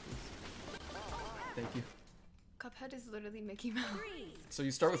button, please. Thank you. Cuphead is literally Mickey Mouse. So you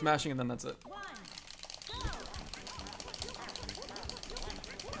start with mashing and then that's it.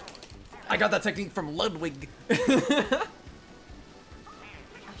 I got that technique from Ludwig. I should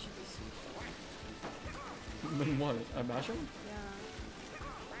be Then what? I'm mashing? Yeah.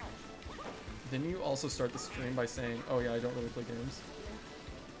 Didn't you also start the stream by saying, oh yeah, I don't really play games?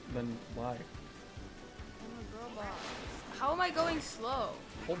 Then why? I'm a girl boss. How am I going slow?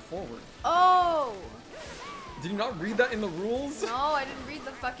 Hold forward. Oh! Did you not read that in the rules? No, I didn't read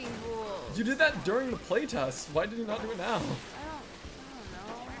the fucking rules. You did that during the playtest. Why did you not do it now? I don't know.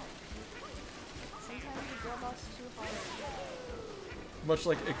 Sometimes the girl boss is too hard. Much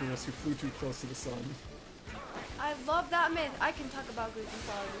like Icarus, who flew too close to the sun. I love that myth. I can talk about Greek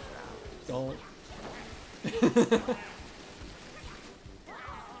mythology for hours. Don't.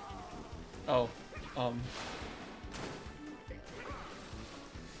 Oh,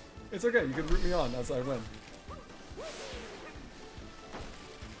 it's okay, you can root me on as I win.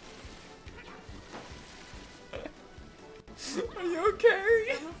 Are you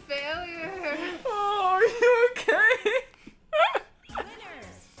okay? I'm a failure. Oh, are you okay?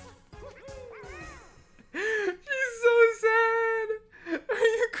 She's so sad. Are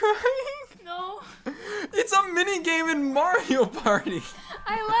you crying? No. It's a mini game in Mario Party.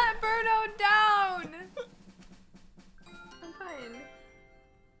 I let Birdo down. I'm fine.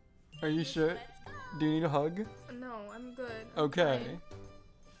 Are you sure? Do you need a hug? No, I'm good. Okay. Fine.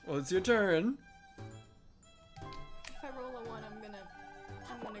 Well, it's your turn. If I roll a 1, I'm gonna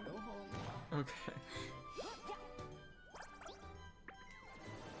go home. Okay.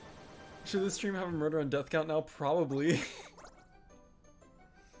 Should this stream have a murder and death count now? Probably.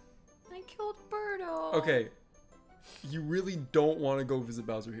 I killed Birdo. Okay. You really don't want to go visit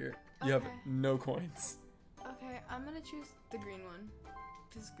Bowser here. You have Okay. no coins. Okay, I'm gonna choose the green one.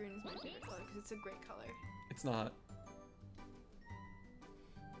 Because green is my favorite color, because it's a great color. It's not.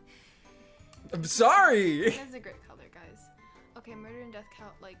 I'm sorry! It is a great color, guys. Okay, murder and death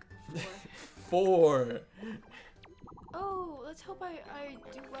count, like, 4. 4. Oh, let's hope I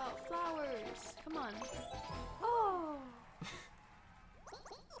do well. Flowers! Come on. Oh!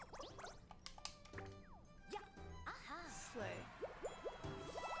 Slay.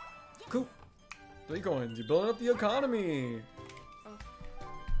 Cool. 3 coins. You're building up the economy.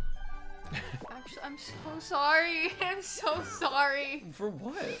 Actually, I'm so sorry. I'm so sorry. For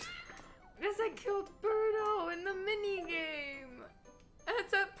what? Because I killed Birdo and in the mini game. And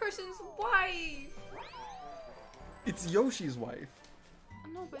it's that person's wife. It's Yoshi's wife.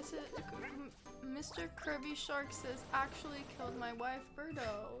 No, but it's Mr. Kirby Shark says actually killed my wife,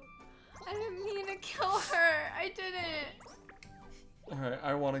 Birdo. I didn't mean to kill her. I didn't. Alright,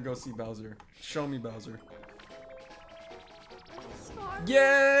 I want to go see Bowser. Show me Bowser. Sorry.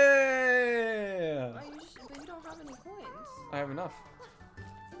 Yeah! But you don't have any coins. I have enough.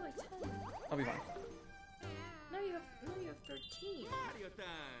 You're like 10. I'll be fine. No, you have 13. Mario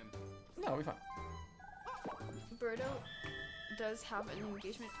time. No, I'll be fine. Birdo does have an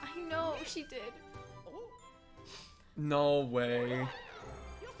engagement. I know she did. No way.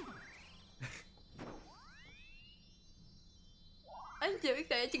 I'm so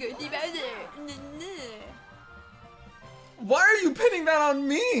excited to go see Bowser. Why are you pinning that on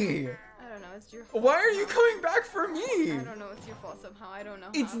me? I don't know, it's your fault. Why are you coming back for me? I don't know, it's your fault somehow. I don't know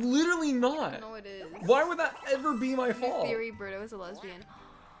how. It's literally not. No, it is. Why would that ever be my In fault? theory, Birdo is a lesbian.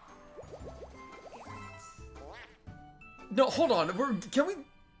 No, hold on. Can we?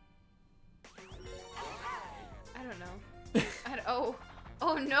 I don't know.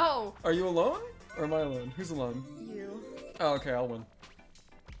 Oh no! Are you alone? Or am I alone? Who's alone? You. Oh, okay, I'll win.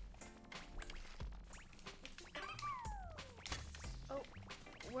 Oh,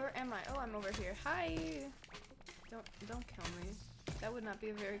 where am I? Oh, I'm over here. Hi! Don't kill me. That would not be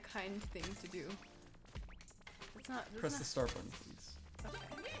a very kind thing to do. That's Press not... the start button, please. Okay.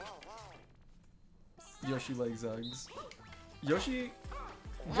 Yoshi legs eggs. Yoshi...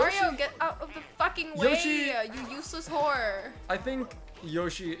 Mario, get out of the fucking way! Yoshi- You useless whore! I think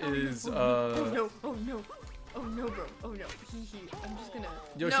Yoshi is, Oh no, oh no. Oh no, bro. Oh no. Hee. I'm just gonna...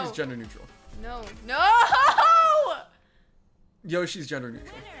 Yoshi's no. gender neutral. No. No! Yoshi's gender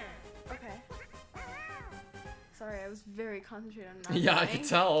neutral. Okay. Sorry, I was very concentrated on not Yeah, I dying. could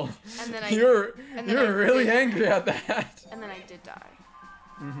tell. And then You're and then I really did- angry at that. And then I did die.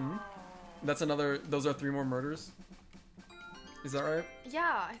 Mm-hmm. That's another... Those are 3 more murders? Is that right?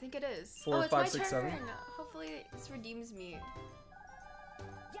 Yeah, I think it is. 4, oh, it's 5, my 6, turn. 7. Hopefully this redeems me.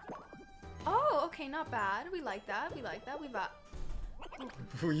 Oh, okay, not bad. We like that. We like that. We got...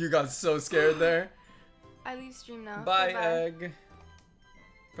 You got so scared there. I leave stream now. Bye, Bye-bye. egg.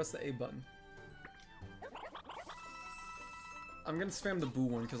 Press the A button. I'm gonna spam the boo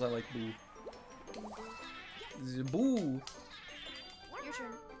one because I like boo. The boo. Your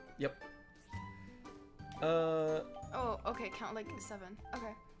turn. Yep. Oh, okay, count like 7.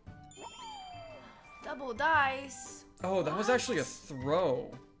 Okay. Double dice. Oh, that was actually a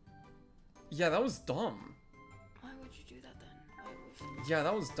throw. Yeah, that was dumb. Why would you do that then? Why would Yeah,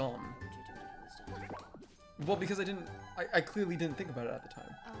 that was dumb. you do that? It was dumb. Well, because I clearly didn't think about it at the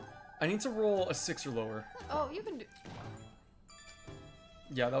time. Oh. I need to roll a 6 or lower. Oh, you can do...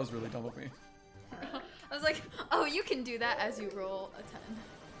 Yeah, that was really dumb of me. I was like, oh, you can do that as you roll a 10.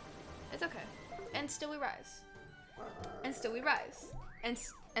 It's okay. And still we rise. And still we rise. And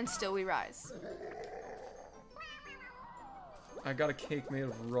still we rise. I got a cake made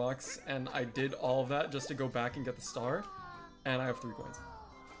of rocks, and I did all of that just to go back and get the star, and I have 3 coins.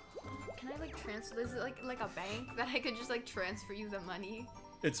 Can I like transfer? Is it like a bank that I could just like transfer you the money?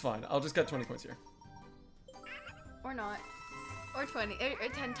 It's fine. I'll just get 20 coins here. Or not. Or 20. Or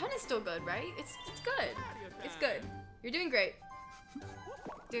 10. 10 is still good, right? It's good. It's good. You're doing great.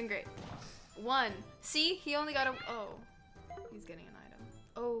 Doing great. 1. See? He only got a... Oh. He's getting an item.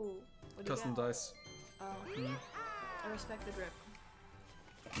 Oh. What do you Custom got? dice. Oh. I respect the grip.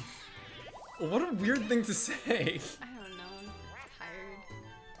 What a weird thing to say. I don't know. I'm tired.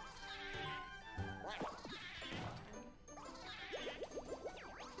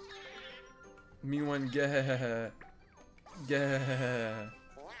 Me one get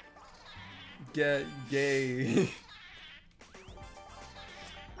gay.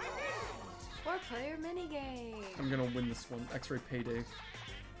 4-player minigame. I'm gonna win this one. X-ray payday.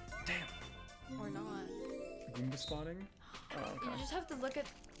 Damn. Or not. Goomba spotting? Oh, You okay. just have to look at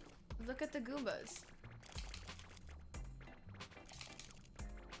the Goombas.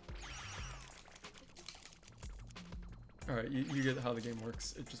 Alright, you get how the game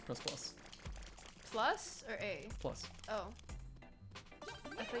works. It just press plus. Plus or A? Plus. Oh.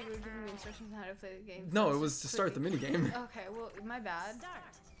 I thought you were giving me instructions on how to play the game. No, so it was to just start the clicking. minigame. Okay, well, my bad.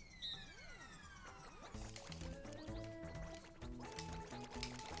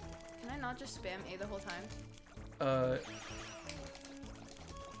 Can I not just spam A the whole time?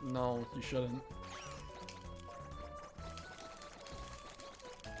 No, you shouldn't.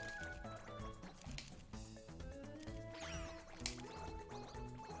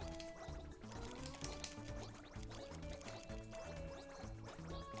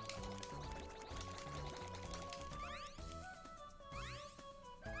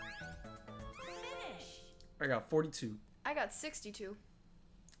 I got 42. I got 62.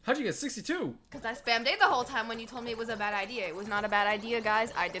 How'd you get 62? Because I spammed A the whole time when you told me it was a bad idea. It was not a bad idea,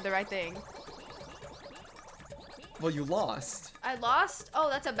 guys. I did the right thing. Well, you lost. I lost? Oh,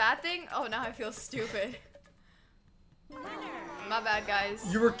 that's a bad thing? Oh, now I feel stupid. My bad, guys.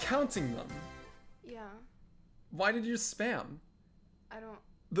 You were counting them. Yeah. Why did you spam? I don't...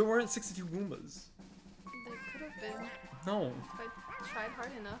 There weren't 62 Goombas. There could have been. No. If I tried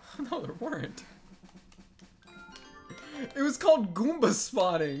hard enough. No, there weren't. It was called Goomba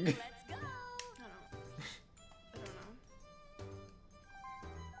spotting. I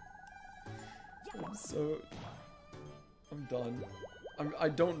don't know. So, I'm done. I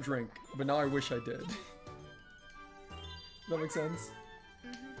don't drink, but now I wish I did. Does that make sense?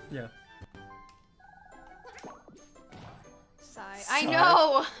 Mm-hmm. Yeah. Sigh. I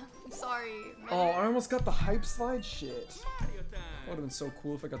know! I'm sorry. Oh, I almost got the hype slide? Shit. Mario time. That would have been so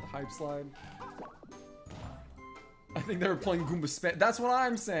cool if I got the hype slide. I think they were playing Goomba spam. That's what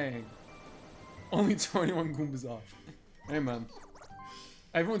I'm saying. Only 21 Goombas off. Hey, man.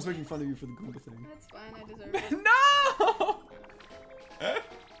 Everyone's making fun of you for the Goomba thing. That's fine, I deserve it. No!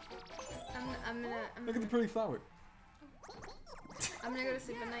 Look at the pretty flower. I'm gonna go to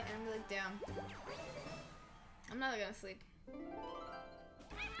sleep at night and I'm gonna be like, damn. I'm not gonna sleep.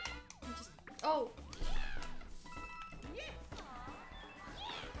 I'm just... Oh!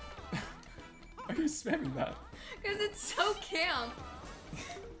 Why are you spamming that? Because it's so camp.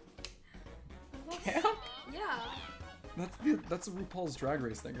 Camp? Yeah. That's a RuPaul's Drag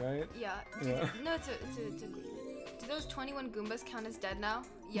Race thing, right? Yeah. Yeah. No, it's a do those 21 Goombas count as dead now?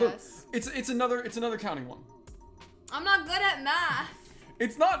 Yes. Look, it's another counting one. I'm not good at math.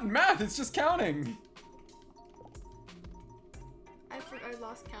 It's not math, it's just counting. I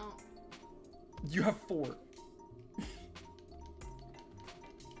lost count. You have 4. 1,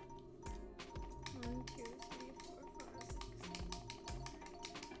 2, 3, 4, 5, 6,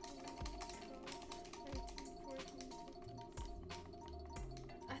 13, 14, 15.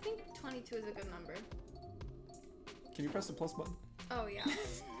 I think 22 is a good number. Can you press the plus button? Oh yeah.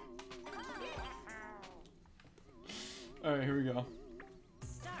 Alright, here we go.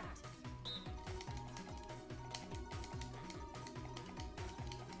 Start.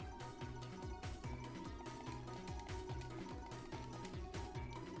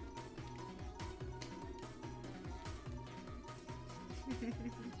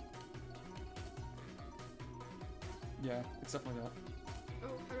 Yeah, it's definitely that.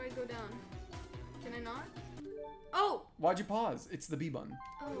 Oh, how do I go down? Can I not? Oh! Why'd you pause? It's the B button.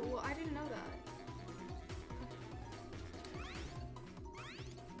 Oh, well, I didn't know that.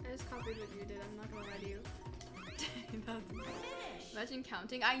 I just copied what you did, I'm not gonna lie to you. Imagine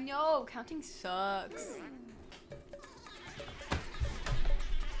counting. I know! Counting sucks.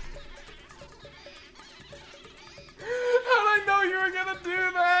 How'd I know you were gonna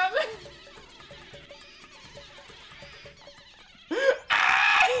do that?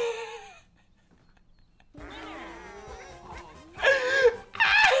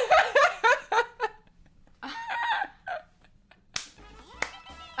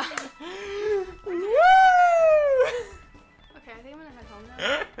 Okay, I think I'm gonna head home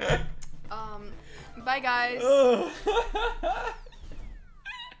now. Bye guys.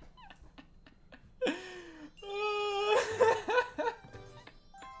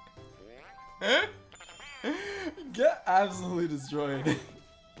 Get absolutely destroyed.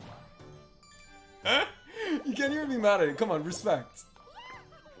 You can't even be mad at it. Come on, respect.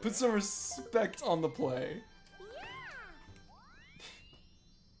 Put some respect on the play.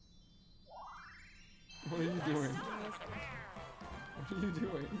 What are you doing? What are you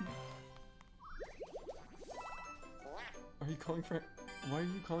doing? Are you calling for... Why are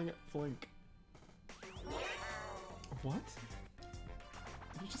you calling it Flink? What?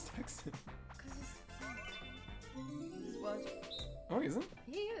 You just texted. He's watching. Oh, he isn't?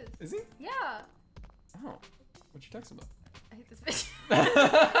 He is. Is he? Yeah. Oh. What'd you text him about? I hate this bitch.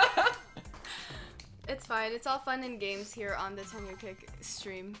 It's fine. It's all fun and games here on the Tanukik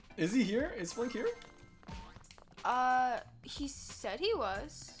stream. Is he here? Is Flink here? He said he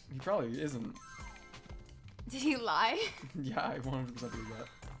was. He probably isn't. Did he lie? Yeah, I 100% believe that.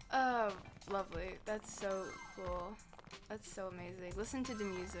 Oh, lovely. That's so cool. That's so amazing. Listen to the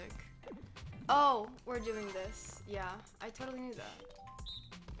music. Oh, we're doing this. Yeah, I totally knew that.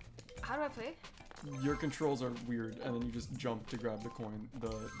 How do I play? Your controls are weird, and then you just jump to grab the coin, the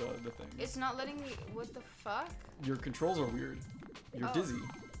thing. It's not letting me. What the fuck? Your controls are weird. You're Oh. dizzy.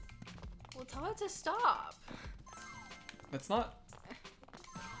 Well, tell it to stop. That's not...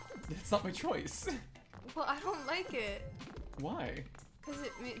 It's not my choice. Well, I don't like it. Why? Cause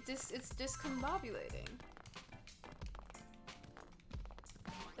it's discombobulating.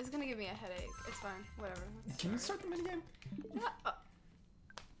 It's gonna give me a headache. It's fine. Whatever. Can you start the minigame? Yeah.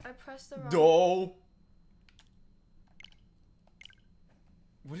 I pressed the wrong. No.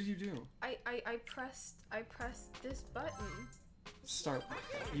 What did you do? I pressed this button. Start.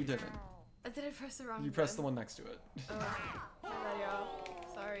 You didn't. Did I press the wrong? You pressed the one next to it. Oh, my bad, y'all.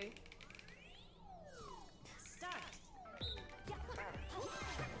 Sorry.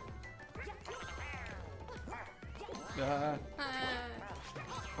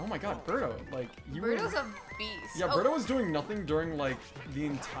 Oh my god, Birdo, like, you Birdo's were... a beast. Yeah, Birdo was doing nothing during, like, the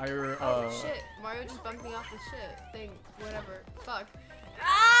entire, Oh, shit. Mario just bumped me off the shit thing. Whatever. Fuck.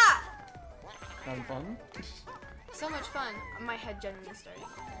 Ah! Having fun? So much fun. My head genuinely started.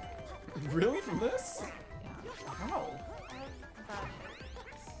 Really? From this? Yeah. How? I have bad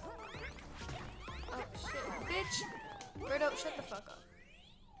headaches. Oh, shit. Bitch! Birdo, shut the fuck up.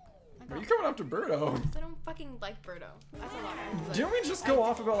 Are you coming after Birdo? I don't fucking like Birdo. That's a lot. Like, Didn't we just go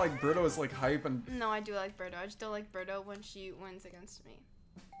off about like Birdo is like hype and... No, I do like Birdo. I just don't like Birdo when she wins against me.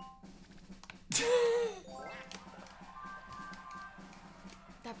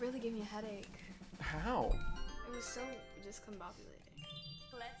 That really gave me a headache. How? It was so discombobulating.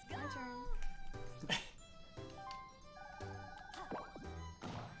 Let's go. My turn.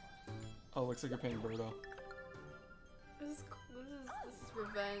 Oh, looks like you're paying Birdo. This is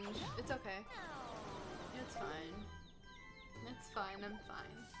revenge. It's okay. It's fine. It's fine. I'm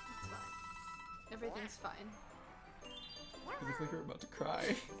fine. It's fine. Everything's fine. You look like you're about to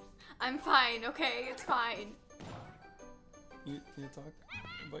cry. I'm fine. Okay, it's fine. You talk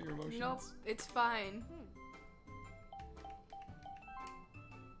about your emotions? Nope, it's fine.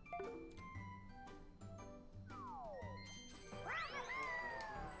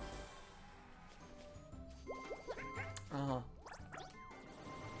 Uh-huh.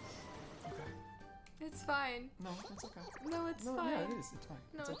 It's fine. No, it's okay. No, it's fine. Yeah, it is. It's fine.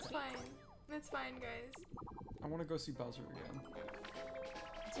 No, it's okay. fine. It's fine, guys. I want to go see Bowser again.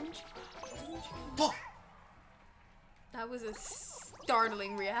 Didn't you? That was a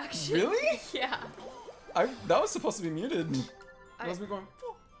startling reaction. Really? Yeah. That was supposed to be muted. I was going.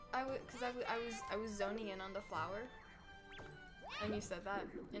 Cause I was zoning in on the flower, and you said that.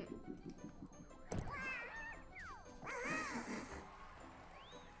 And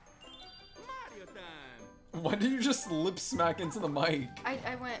Mario time. Why did you just lip smack into the mic?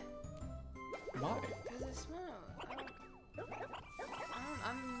 I went. Why? Cause it's smooth.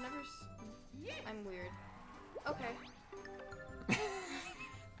 I'm never. I'm weird. Okay.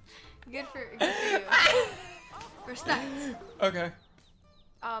 Good for you. Respect. Okay.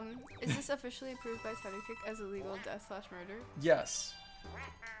 Is this officially approved by Tanukik as illegal death/murder? Yes.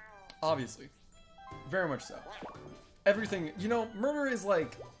 Obviously. Very much so. Everything, you know, murder is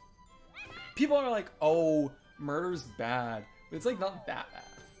like... People are like, oh, murder's bad. But it's like not that bad.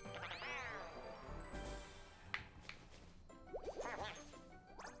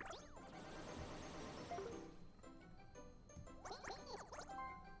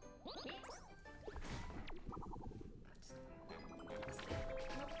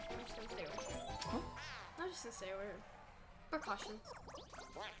 To say where precaution.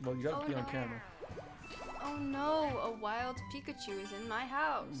 Well, you gotta be on camera. Oh no, a wild Pikachu is in my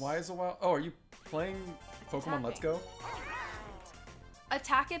house. Why is a wild... Oh, are you playing Pokemon Let's Go?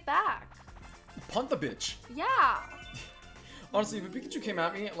 Attack it back. Punt the bitch. Yeah. Honestly, if a Pikachu came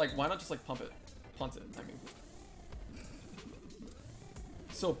at me, like, why not just like pump it? Punt it, I mean.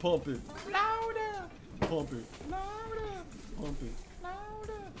 So pump it. Louder. Pump it. Louder. Pump it.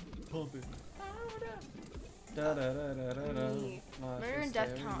 Louder. Pump it. Da, da, da, da, da, da. Murder and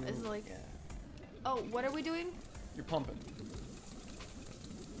death count is like... Oh, what are we doing? You're pumping.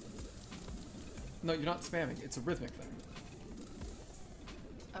 No, you're not spamming. It's a rhythmic thing.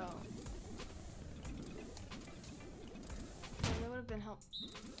 Oh. That would have been helpful.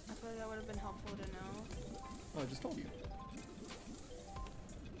 I feel like that would have been helpful to know. Oh, I just told you.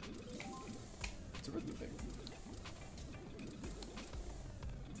 It's a rhythmic thing.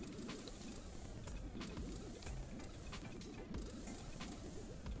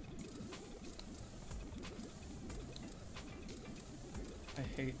 I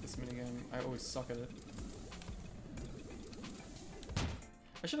hate this minigame. I always suck at it.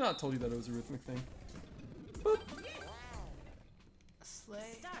 I should have not told you that it was a rhythmic thing. Boop.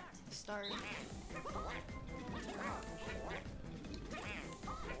 Slay. Start.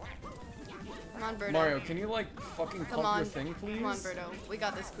 Come on, Birdo. Mario, can you like fucking pump your thing, please? Come on, Birdo. We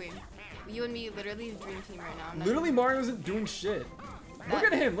got this, queen. You and me, literally the dream team right now. Literally, Mario isn't doing shit. Look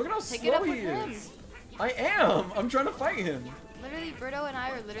at him. Look at how Take slow it up he with him. is. I am. I'm trying to fight him. Literally, Birdo and I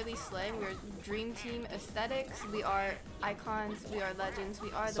are literally slaying. We're dream team aesthetics. We are icons. We are legends.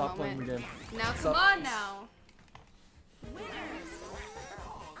 We are the Stop moment. playing the game. Now, Stop. come on now.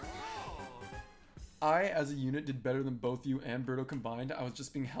 I, as a unit, did better than both you and Birdo combined. I was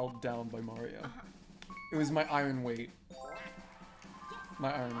just being held down by Mario. It was my iron weight.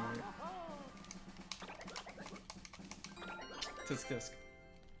 My iron weight. Tisk tisk.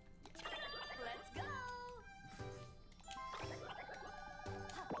 Let's go.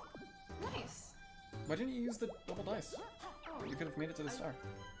 Nice. Why didn't you use the double dice? Oh, You could have made it to the star.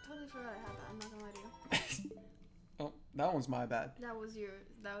 totally forgot I had that. I'm not gonna lie to you. Oh, that one's my bad. That was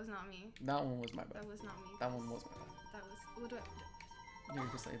not me. That one was my bad. That was not me. That one was my bad. That was. What do I? You're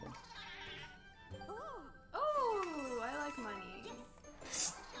disabled. Oh, I like money.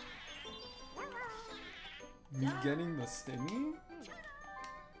 Me getting the stimmy?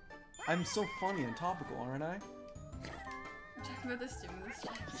 I'm so funny and topical, aren't I? Check about the stimulus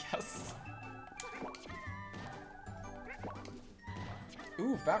check. Yes.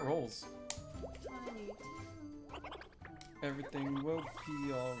 Ooh, fat rolls. 22. Everything will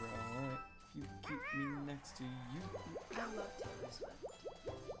be alright if you keep me next to you. I love Taylor Swift.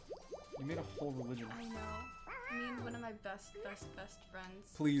 You made a whole religion. I know. Me and one of my best friends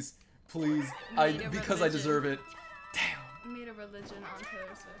Please, please, Made a because I religion. deserve it. Damn. made a religion on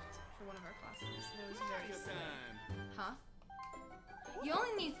Taylor Swift for one of our classes. It was very Mario sick. time. Huh? You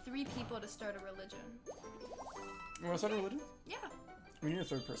only need 3 people to start a religion. You want to start a religion? Yeah. We need a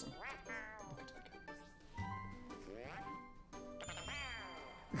third person.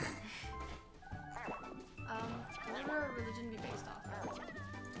 What would our religion be based off of?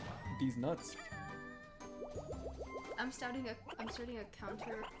 These nuts. I'm starting a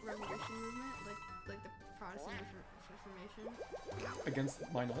counter-revolution movement, like the Protestant Reformation. Against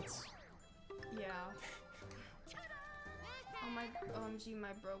my nuts? Yeah. Oh my, OMG,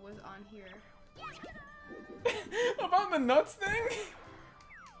 my bro was on here. About the nuts thing?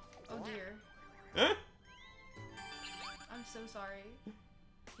 Oh dear. Huh? I'm so sorry.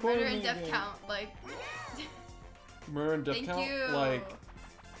 Poor Murder and me death again. count, like. Murder and death Thank count? you. Like,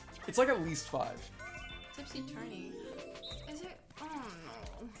 it's like at least 5. Tipsy turny. Is it? Oh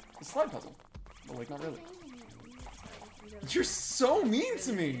no. It's a slide puzzle. But like, not really. You're so mean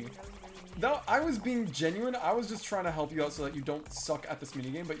to me! No, I was being genuine. I was just trying to help you out so that you don't suck at this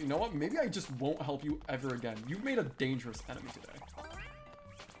minigame, but you know what? Maybe I just won't help you ever again. You've made a dangerous enemy today.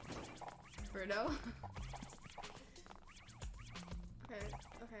 Birdo?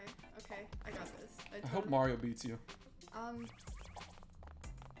 Okay, I got this. I hope Mario beats you. I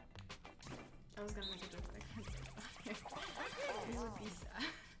was gonna make a joke, but I can't do it. Everyone would be sad.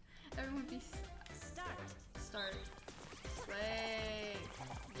 Everyone would be sad. Start. Slay.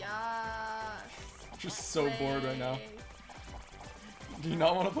 Yes. I'm just so bored right now. Slay. Do you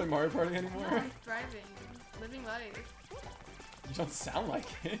not want to play Mario Party anymore? No, I'm thriving. Living life. You don't sound like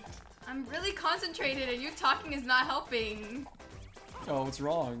it. I'm really concentrated and you talking is not helping. Oh, what's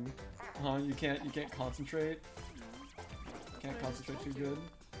wrong? Huh? You can't concentrate? Can't concentrate too good?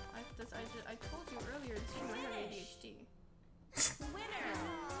 I told you earlier it's true, I have ADHD.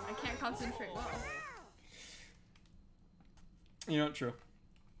 I can't concentrate well. You're not true.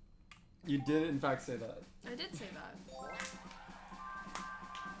 You did in fact say that. I did say that.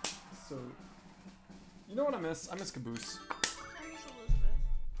 So, you know what I miss? I miss Caboose. I miss Elizabeth.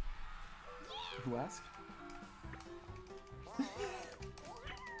 Who asked?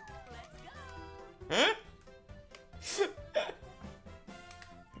 Huh? Did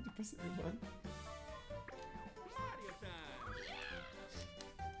you press the A button? Mario time.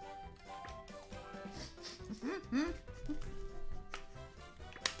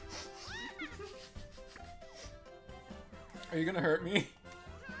 Are you gonna hurt me?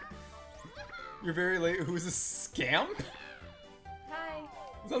 You're very late. Who's a scamp? Hi.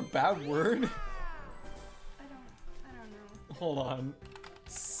 Is that a bad word? I don't know. Hold on.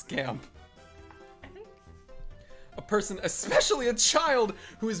 Scamp. I think A person, especially a child,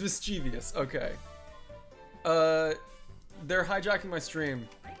 who is mischievous. Okay. They're hijacking my stream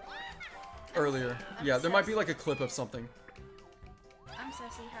earlier. Yeah, there might be like a clip of something. I'm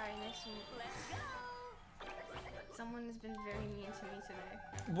Ceci. Hi, nice to meet you. Someone has been very mean to me today.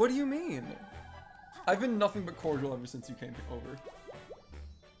 What do you mean? I've been nothing but cordial ever since you came over.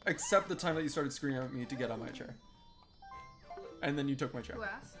 Except the time that you started screaming at me to get on my chair. And then you took my chair. Who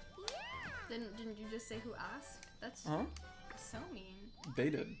asked? Didn't you just say who asked? That's Huh? so mean. They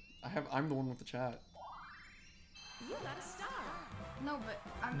did. I'm the one with the chat. You got a star. No, but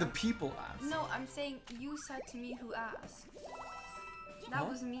The people asked. No, I'm saying you said to me who asked. That Huh?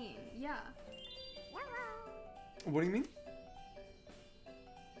 was mean. Yeah. What do you mean?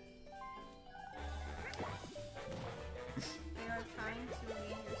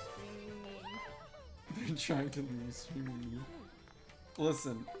 Trying to leave streaming me.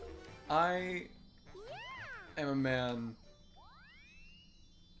 Listen, I am a man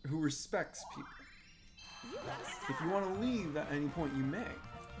who respects people. If you want to leave at any point, you may.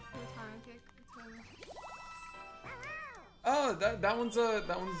 Tanukik. Oh, that one's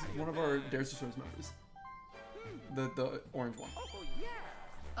one of our Dare to Swords members. The orange one.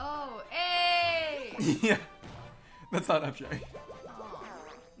 Oh, hey! Yeah, that's not FJ.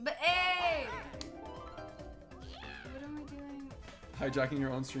 But hey! What am I doing? Hijacking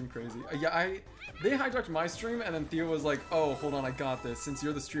your own stream, crazy. Yeah, they hijacked my stream, and then Theo was like, "Oh, hold on, I got this. Since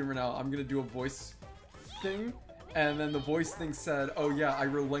you're the streamer now, I'm gonna do a voice thing." And then the voice thing said, "Oh yeah, I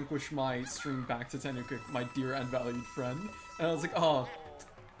relinquish my stream back to Tanukik, my dear and valued friend." And I was like, "Oh,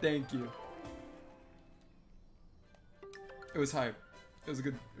 thank you." It was hype. It was a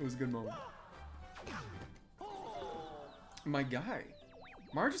good moment. My guy,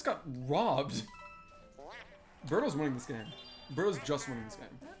 Mario just got robbed. Birdo's winning this game. Birdo's just winning this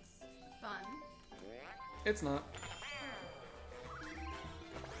game. That's fun. It's not.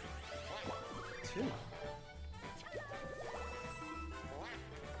 Two.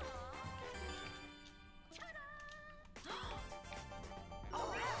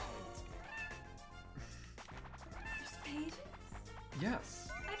 There's pages? Yes.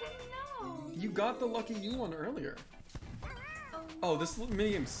 I didn't know. You got the lucky you one earlier. Oh, this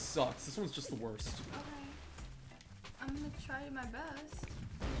minigame sucks. This one's just the worst. Okay. I'm gonna try my best.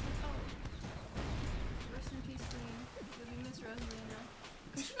 Oh. Rest in peace, Queen. You'll be Miss Rosalina.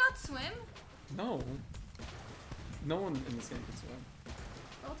 Can she not swim? No. No one in this game can swim.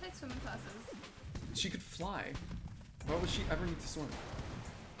 I'll take swimming classes. She could fly. Why would she ever need to swim?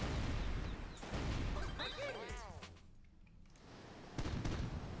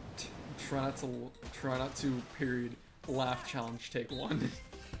 Try not to, period, laugh challenge, take one.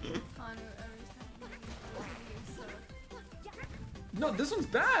 Anu, every time you so No, this one's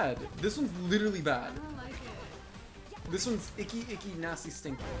bad. This one's literally I bad. don't like it. This one's icky, nasty,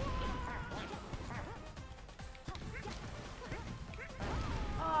 stinky.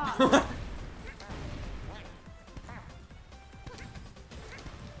 Oh,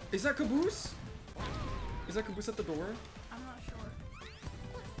 Is that Caboose? Is that Caboose at the door? I'm not sure.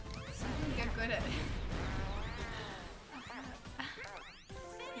 Simply get good at it.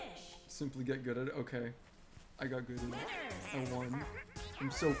 Simply get good at it. Okay. I got good at it. I won. I'm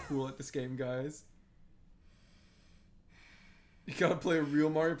so cool at this game, guys. You gotta play a real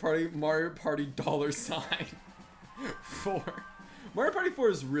Mario Party. Mario Party $4. Mario Party 4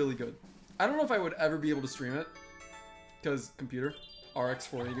 is really good. I don't know if I would ever be able to stream it. Because computer. RX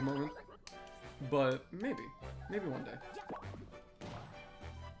 480 moment. But maybe. Maybe one day.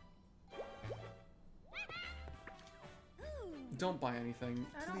 Don't buy anything.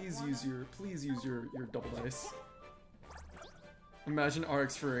 Please use your double dice. Imagine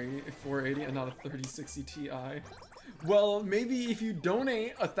RX 480 and not a 3060 Ti. Well, maybe if you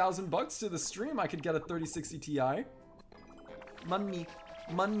donate $1,000 to the stream, I could get a 3060 Ti. Money,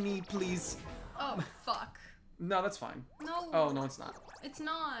 money, please. Oh, fuck. No, that's fine. No. Oh no, it's not. It's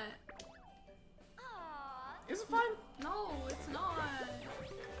not. Is it fine? No, it's not.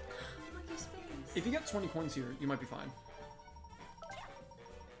 Look your space. If you get 20 points here, you might be fine.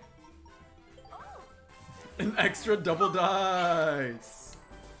 An extra double dice.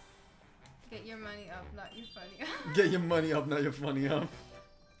 Get your money up, not your funny up. Get your money up, not your funny up.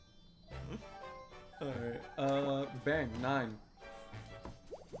 Alright, bang, 9.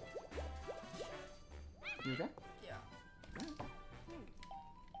 You okay? Yeah.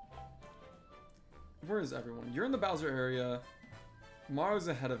 Where is everyone? You're in the Bowser area. Mario's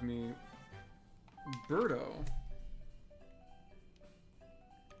ahead of me. Birdo.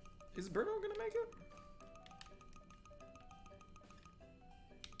 Is Birdo gonna make it?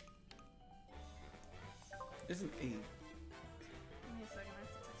 Isn't 8. Give me a second, I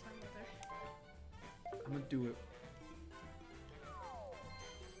have to text my mother. I'm gonna do it.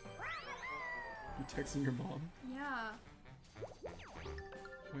 You texting your mom? Yeah.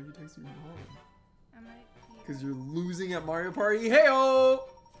 Why are you texting your mom? I might be. Because you're losing at Mario Party. Heyo!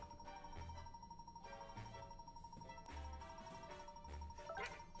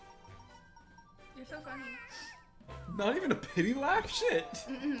 You're so funny. Not even a pity laugh? Shit!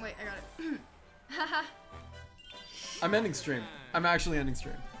 Wait, I got it. Haha. I'm ending stream. I'm actually ending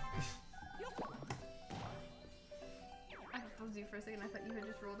stream. I confused you for a second. I thought you had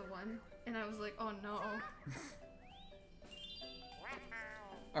just rolled a 1. And I was like, oh no.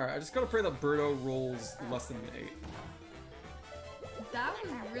 Alright, I just gotta pray that Birdo rolls less than an 8. That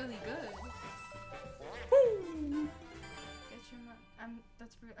was really good. Woo! Get your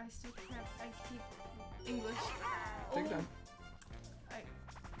I still can't. I keep English. Take your time. I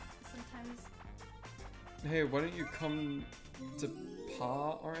sometimes. Hey, why don't you come to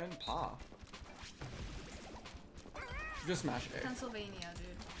Pa, RN? Pa. Just smash A. Pennsylvania, dude.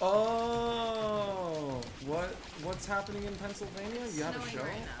 Oh, what's happening in Pennsylvania? You have a Snowing show?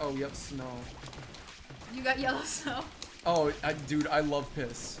 right now. Oh, you have snow. You got yellow snow. Oh, dude, I love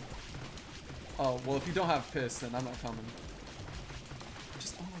piss. Oh, well, if you don't have piss, then I'm not coming.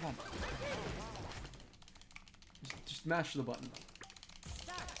 Just, oh my god. Just mash the button.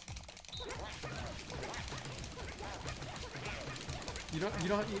 You don't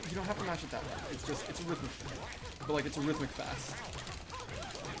have to mash it that way. It's rhythmic. But like, it's a rhythmic fast.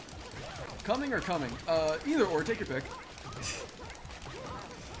 Coming or coming? Either or, take your pick.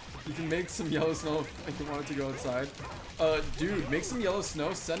 You can make some yellow snow if you wanted to go outside. Dude, make some yellow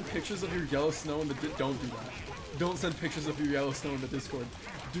snow. Send pictures of your yellow snow in the don't do that. Don't send pictures of your yellow snow in the Discord.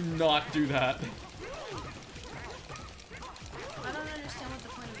 Do not do that. I don't understand what the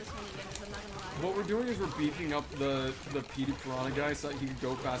point of this minigame is, I'm not gonna lie. What we're doing is we're beefing up the PD Piranha guy so that he can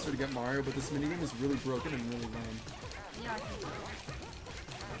go faster to get Mario, but this minigame is really broken and really lame. Yeah, I can tell.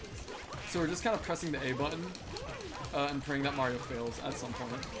 So we're just kind of pressing the A button and praying that Mario fails at some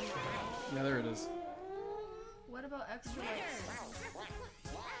point. Yeah, there it is. What about extra lights?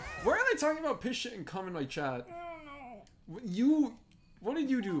 Why are they talking about piss shit and cum in my chat? I don't know. What did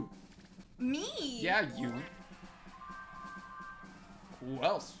you do? Me? Yeah, you. Who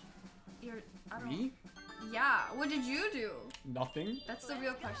else? I don't. Me? Yeah, what did you do? Nothing. That's the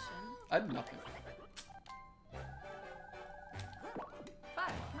real question. I did nothing.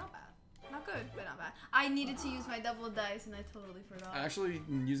 5, not bad. Not good, but not bad. I needed to use my double dice and I totally forgot. Actually,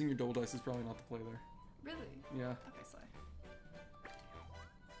 using your double dice is probably not the play there. Really? Yeah. Okay, sorry.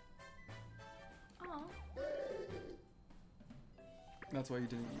 Oh. That's why you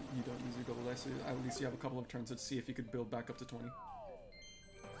don't use your double dice. So at least you have a couple of turns to see if you could build back up to 20.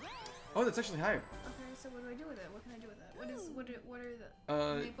 Oh, that's actually higher. Okay, so what do I do with it? What can I do with it? What are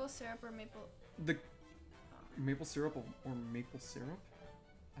the maple syrup or maple? The maple syrup or maple syrup?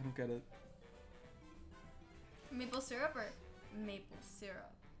 I don't get it. Maple syrup or maple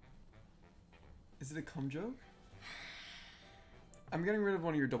syrup? Is it a cum joke? I'm getting rid of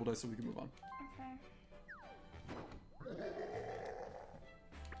one of your double dice so we can move on. Okay.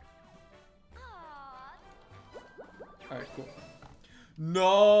 Alright, cool.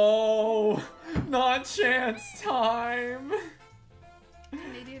 No! Not chance time!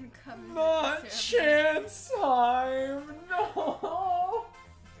 Canadian cum. Not chance time! No!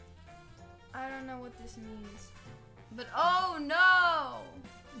 I don't know what this means. But oh no!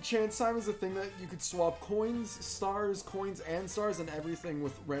 Chance time is a thing that you could swap coins, coins, and stars, and everything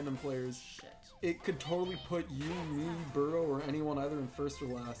with random players. Shit. It could totally put you, me, Burrow, or anyone either in first or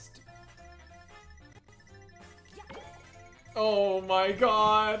last. Oh my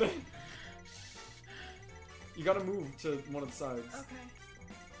god! You gotta move to one of the sides. Okay.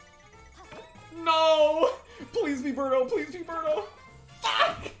 No! Please be Birdo, please be Birdo!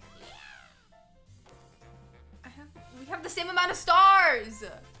 Fuck! We have the same amount of stars!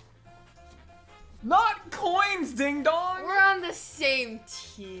 Not coins, ding dong! We're on the same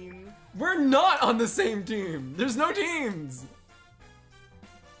team. We're not on the same team! There's no teams!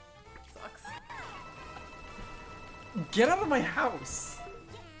 Sucks. Get out of my house!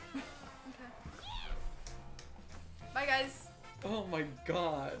 Okay. Bye guys. Oh my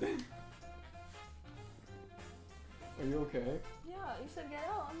god. Are you okay? Yeah, you said get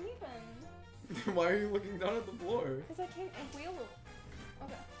out. I'm leaving. Why are you looking down at the floor? Because I can't wheel.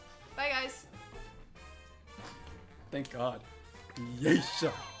 Okay. Bye guys. Thank God.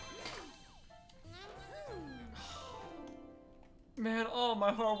 Yeisha. Man, all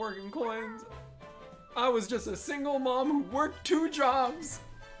my hard-working coins. I was just a single mom who worked 2 jobs.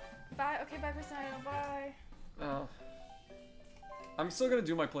 Bye. Okay, bye Christina. Bye. I'm still gonna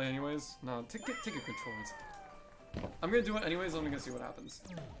do my play anyways. No, take your controls. I'm gonna do it anyways. I'm gonna see what happens.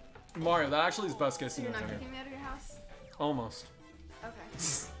 Mario, that actually is best case So you're scenario. not kicking me out of your house? Almost. Okay.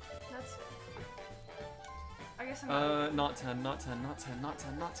 That's fair. I guess I'm not 10, not 10, not 10, not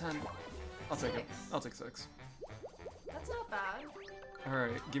 10, not 10. I'll take it. 6. I'll take 6. That's not bad.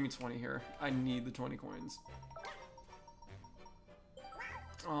 Alright, give me 20 here. I need the 20 coins.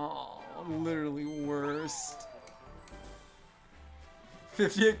 Oh, literally worst.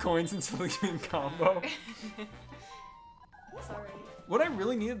 58 coins until the game combo. Sorry. What I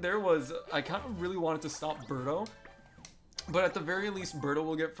really needed there was, I kind of really wanted to stop Birdo. But at the very least, Birdo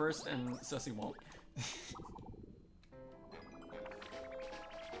will get first and Ceci won't.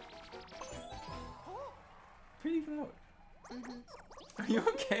 Pretty even out. Are you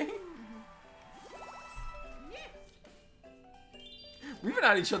okay? We've been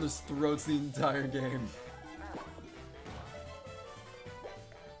at each other's throats the entire game.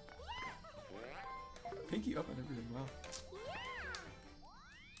 Pinky up and everything, wow.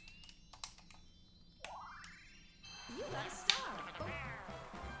 You got a star.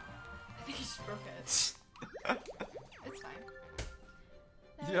 I think he just broke it. It's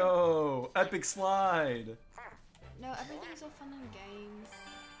fine. Yo, epic slide. No, everything's so fun in games.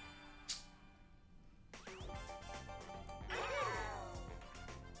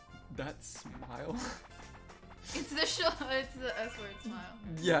 That smile. It's the it's the S word smile.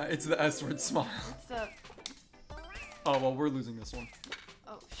 Yeah, it's the S word smile. It's the Oh well, we're losing this one.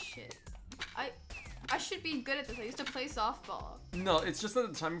 oh shit. I should be good at this. I used to play softball. No, it's just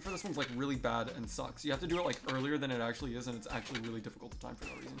that the timing for this one's like really bad and sucks. You have to do it like earlier than it actually is, and it's actually really difficult to time for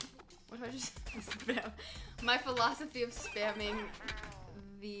no reason. What if I just spam? My philosophy of spamming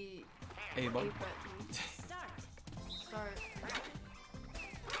the A A button. button. Start.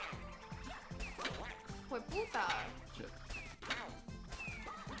 Fue puta. Shit.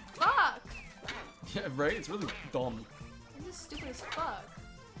 Fuck! Yeah, right? It's really dumb. This is stupid as fuck.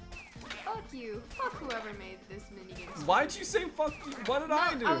 Fuck you. Fuck whoever made this minigame. Why'd you say fuck you? What did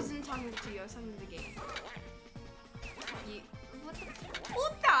I do? I wasn't talking to you, I was talking to the game. You, what the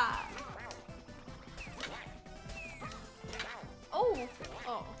puta! Oh!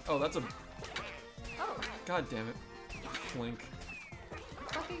 Oh. Oh, that's a. Oh. God damn it. Flink.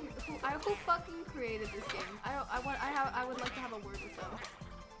 Fucking who fucking created this game? I would like to have a word with them.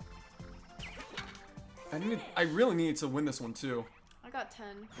 I really need to win this one too. I got 10.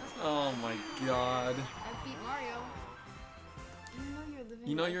 That's not Oh my god. I beat Mario.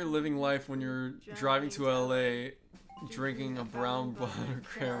 You know you're living life when you're driving to LA, drinking a brown butter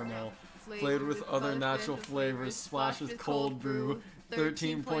caramel, flavored with other natural flavors, splashed with cold brew,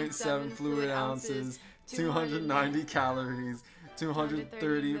 13.7 fluid ounces, 290 calories,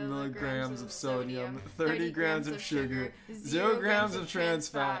 230 milligrams of sodium, 30 grams of sugar, 0 grams of trans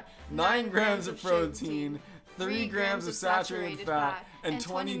fat, 9 grams of protein, 3 grams of saturated fat, and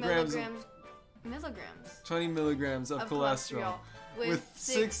 20 milligrams of cholesterol, with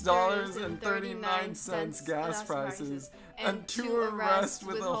 $6.39 gas prices, and to arrest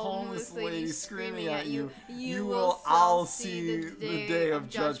with a homeless lady screaming at you, you will all see the day of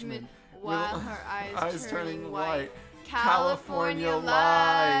judgment, while with her eyes turning white. California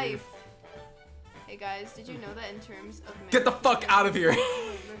life! Hey guys, did you know that in terms of Get the fuck out of here!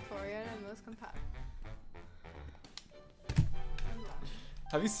 Victoria and most compatible.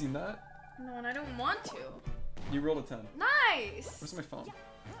 Have you seen that? No, and I don't want to. You rolled a 10. Nice! Where's my phone?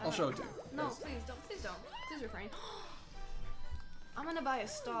 I'll show it to you. No, please don't. Please don't. Please refrain. I'm gonna buy a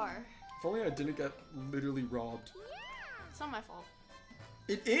star. If only I didn't get literally robbed. It's not my fault.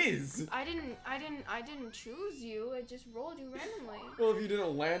 It is! I didn't choose you. I just rolled you randomly. Well, if you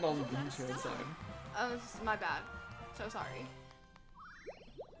didn't land on the beach hand side. It's my bad. So sorry.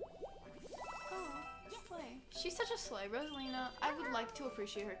 Oh, slay. She's such a slay, Rosalina. I would like to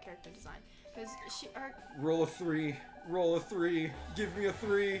appreciate her character design because Roll a 3. Roll a 3. Give me a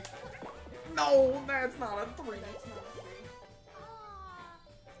 3. No, that's not a 3. That's not a 3.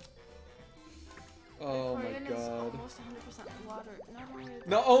 Oh my Victorian is god. almost 100% water.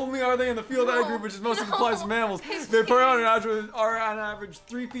 Not only are they in the field eye group, which is mostly applies to mammals, they are on average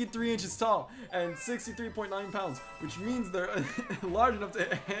 3 feet 3 inches tall and 63.9 pounds, which means they're large enough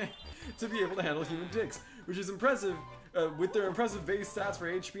to be able to handle human dicks, which is impressive. With their impressive base stats for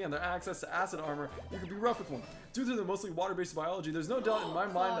HP and their access to acid armor, you could be rough with one. Due to their mostly water-based biology, there's no doubt in my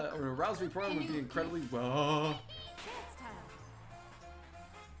mind that a arousal program would be incredibly well.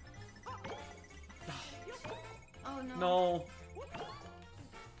 Oh no. No.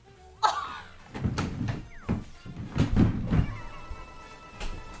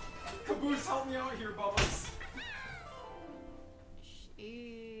 Caboose, help me out here, Bubbles.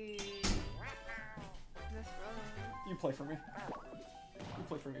 You play for me. You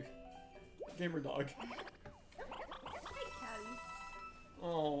play for me. Gamer dog.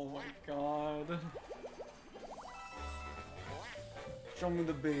 Oh my god. Show me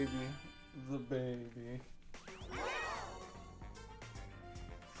the baby. The baby.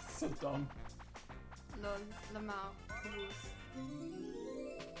 So dumb. Lmao.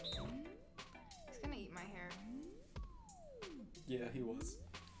 He's gonna eat my hair. Yeah, he was.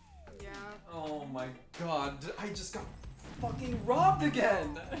 Yeah. Oh my god, I just got fucking robbed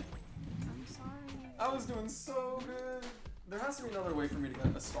again! I'm sorry. I was doing so good. There has to be another way for me to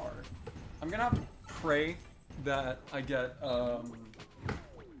get a star. I'm gonna have to pray that I get, How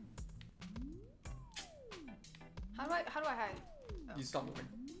do I hide? Oh. You stop moving.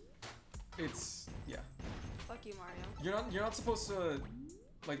 It's yeah. Fuck you, Mario. You're not supposed to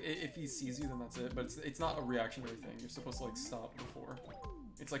like if he sees you then that's it. But it's not a reactionary thing. You're supposed to like stop before.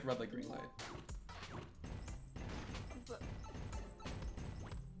 It's like red light, green light. But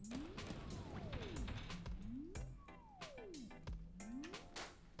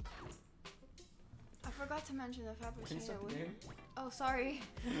I forgot to mention the Can you Frappuccino. stop the game? Oh, sorry.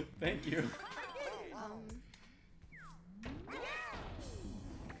 Thank you.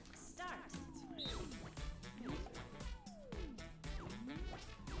 Start.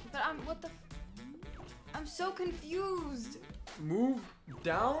 But I'm so confused. Move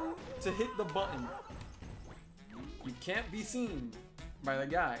down to hit the button. You can't be seen by the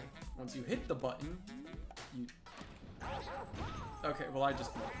guy. Once you hit the button, you... Okay, well I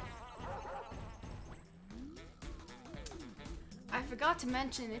just... I forgot to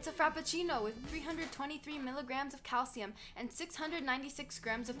mention, it's a Frappuccino with 323 milligrams of calcium and 696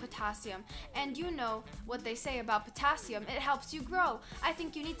 grams of potassium. And you know what they say about potassium, it helps you grow. I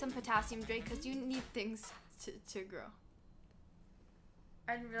think you need some potassium, Drake, because you need things to grow.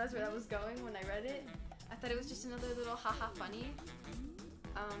 I didn't realize where that was going when I read it. I thought it was just another little haha funny.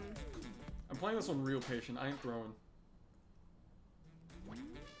 I'm playing this one real patient. I ain't throwing. Why's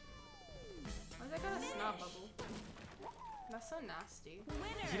that got a snot bubble? That's so nasty.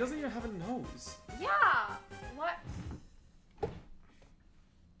 He doesn't even have a nose. Yeah! What?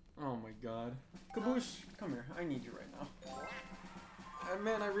 Oh my god. Kaboosh, come here. I need you right now.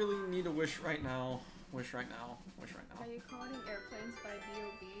 Man, I really need a wish right now. Wish right now. Wish right now. Are you calling Airplanes by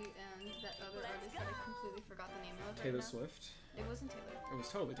B.O.B. and that other artist that I completely forgot the name of? Taylor right now? Swift? It wasn't Taylor. It was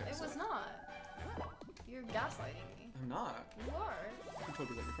totally Taylor It Swift. was not. You're gaslighting me. I'm not. You are. Who told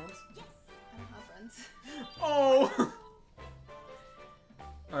you that, your friends? I don't have friends. Oh!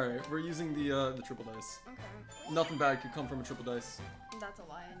 Alright, we're using the triple dice. Okay. Nothing bad could come from a triple dice. That's a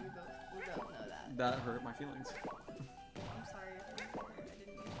lie, and we both know that. That hurt my feelings. I'm sorry if it hurt. I didn't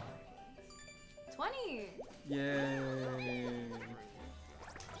mean to hurt your feelings. 20! Yay!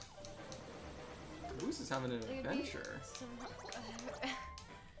 Caboose is having an It'd be adventure. so-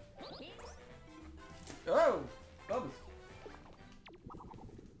 Oh! Bubbles.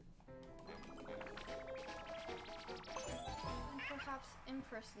 Perhaps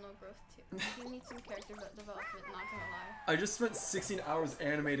impersonal growth too. You need some character development, not gonna lie. I just spent 16 hours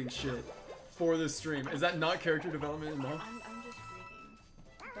animating shit for this stream. Is that not character development enough? I'm just reading.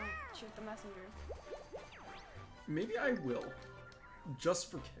 Don't shoot the messenger. Maybe I will. Just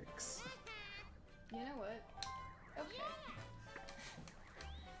for kicks. You know what? Okay.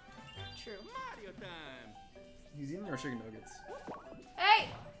 True. Mario time. He's eating our chicken nuggets. Hey!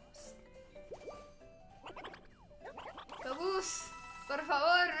 Caboose! Por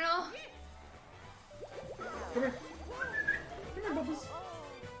favor, no! Come here. Come here, Bubbles.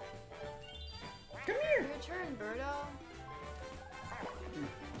 Come here. Your turn, Birdo.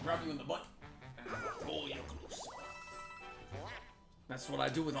 Grab you in the butt. And pull you close. That's what I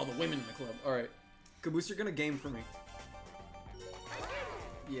do with all the women in the club. Alright. Caboose, you're gonna game for me.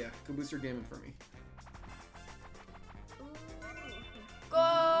 Yeah, Caboose, you're gaming for me. Go!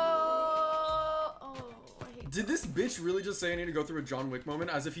 Oh, I hate Did this bitch really just say I need to go through a John Wick moment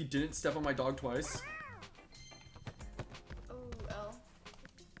as if he didn't step on my dog twice? Oh, L.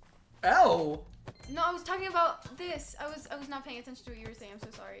 L? No, I was talking about this. I was not paying attention to what you were saying. I'm so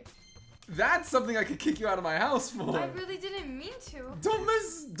sorry. That's something I could kick you out of my house for. I really didn't mean to. You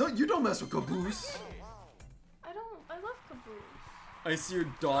don't mess with Caboose. I love Caboose. I see your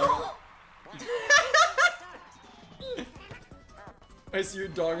dog. I see your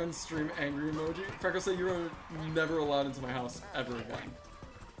dog on stream angry emoji. Freckles say you're never allowed into my house ever again.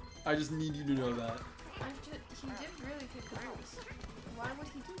 I just need you to know that. He did really kick Caboose. Why would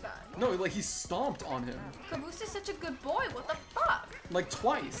he do that? No, like he stomped on him. Caboose is such a good boy. What the fuck? Like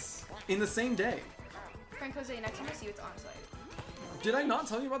twice. In the same day. Frank Jose, next time I see you, it's on site. Did I not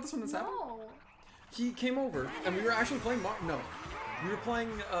tell you about this when this happened? No. He came over and we were actually playing No. We were playing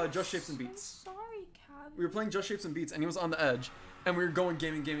Just Shapes and Beats. I'm sorry, Cab. We were playing Just Shapes and Beats and he was on the edge. And we were going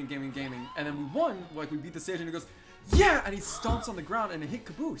gaming. And then we won, like we beat the stage and he goes, yeah! And he stomps on the ground and it hit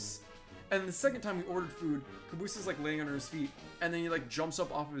Caboose. And the second time we ordered food, Caboose is like laying under his feet. And then he like jumps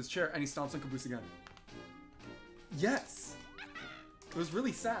up off of his chair and he stomps on Caboose again. Yes! It was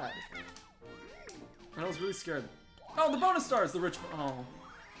really sad. And I was really scared. Oh, the bonus stars! The rich... Oh.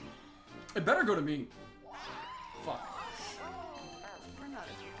 It better go to me. Fuck. We're not as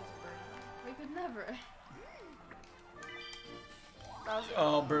rich as Birdo. We could never. That was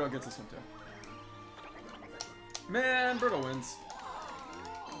Oh, Birdo gets this one too. Man, Birdo wins.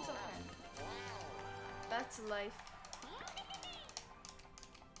 It's okay. That's life.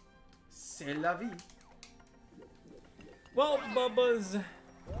 C'est la vie. Well, Bubbas,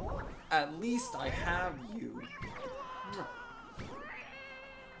 at least I have you.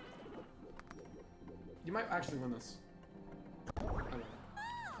 You might actually win this.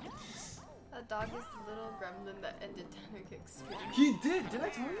 That dog is the little gremlin that ended Tanukik's stream. He did! Did I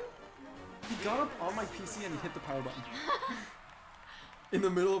tell you? He got up on my PC and he hit the power button. In the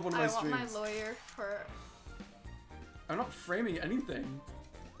middle of one of my streams. I want my lawyer for... I'm not framing anything.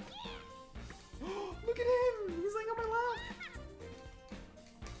 Look at him! He's laying on my lap!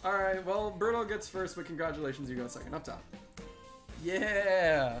 Alright, well, Birdo gets first, but congratulations, you got second. Up top.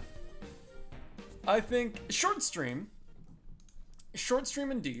 Yeah! I think short stream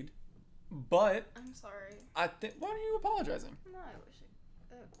indeed, but I'm sorry. I think, why are you apologizing? No, I wish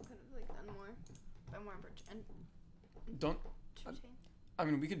I could have like done more, but more Don't. I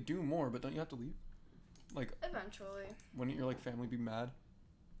mean, we could do more, but don't you have to leave? Like, eventually. Wouldn't your like family be mad?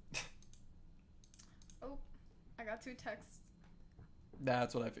 Oh, I got 2 texts.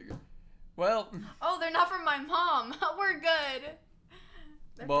 That's what I figured. Well. Oh, they're not from my mom. We're good.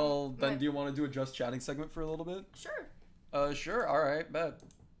 Well, then do you want to do a just chatting segment for a little bit? Sure. Sure. All right, bet.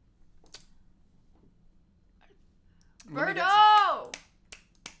 Birdo! I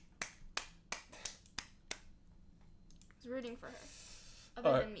was rooting for her.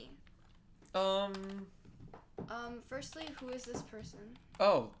 Other than me. Firstly, who is this person?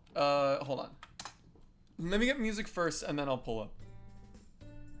 Oh, hold on. Let me get music first, and then I'll pull up.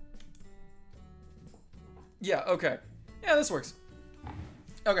 Yeah, okay. Yeah, this works.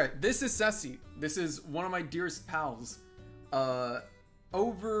 Okay, this is Ceci. This is one of my dearest pals.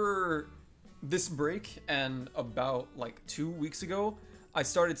 Over this break and about like 2 weeks ago, I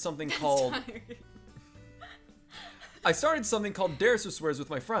started something called... I started something called Dares or Swears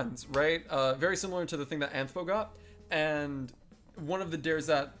with my friends, right? Very similar to the thing that Anthpo got. And one of the dares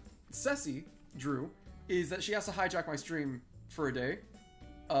that Ceci drew is that she has to hijack my stream for a day.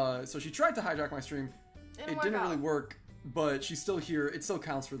 So she tried to hijack my stream. It didn't really work, but she's still here. It still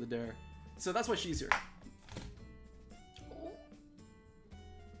counts for the dare. So that's why she's here.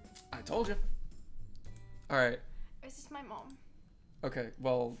 I told you. Alright. It's just my mom. Okay,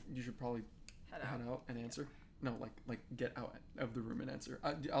 well, you should probably head out and answer. No, like get out of the room and answer.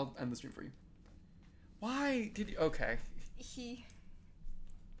 I'll end the stream for you. Why did you... Okay.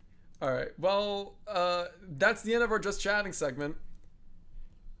 Alright, well, that's the end of our Just Chatting segment.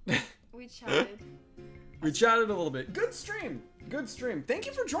 We chatted. We chatted a little bit. Good stream. Good stream. Thank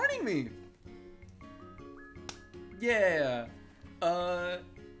you for joining me. Yeah.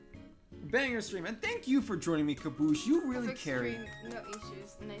 Banger stream. And thank you for joining me, Kaboosh. You really carried. No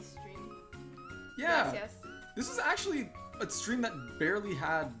issues. Nice stream. Yeah. Yes. This is actually a stream that barely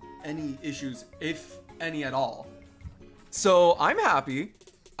had any issues, if any at all. So I'm happy.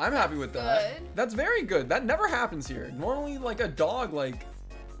 I'm happy with that. Good. That's very good. That never happens here. Normally, like a dog, like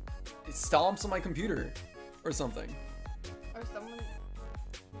it stomps on my computer or something. Or someone,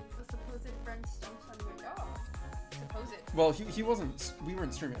 a supposed friend stomps on your dog. Supposed. Well, he wasn't. We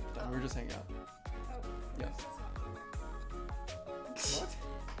weren't streaming at the time. We were just hanging out. Oh. Yeah. What?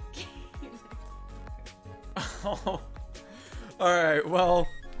 Oh. All right. Well.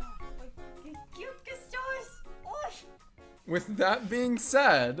 With that being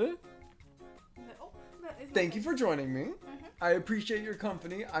said, thank you for joining me. I appreciate your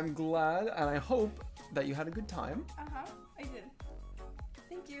company. I'm glad, and I hope that you had a good time. I did.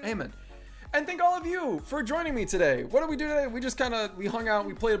 Thank you. Amen. And thank all of you for joining me today. What did we do today? We just we hung out.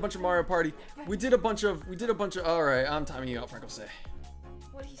 We played a bunch of Mario Party. We did a bunch of. All right, I'm timing you out, Franco. Say.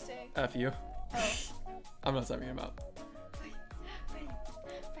 What did he say? F you. Oh. I'm not timing him out.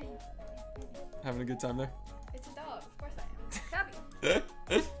 Having a good time there? It's a dog. Of course I am.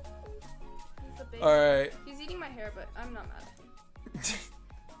 Happy. Alright. He's eating my hair, but I'm not mad.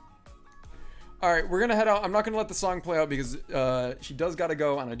 Alright, we're gonna head out. I'm not gonna let the song play out because she does gotta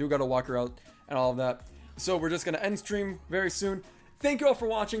go, and I do gotta walk her out and all of that. So we're just gonna end stream very soon. Thank you all for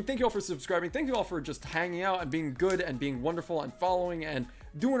watching. Thank you all for subscribing. Thank you all for just hanging out and being good and being wonderful and following and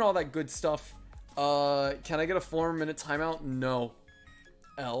doing all that good stuff. Can I get a 4-minute timeout? No.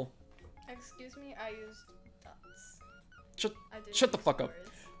 L. Excuse me, I used dots. Shut the fuck up.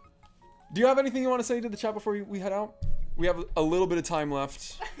 Do you have anything you want to say to the chat before we head out? We have a little bit of time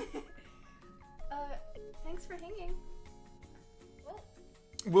left. Thanks for hanging. Well,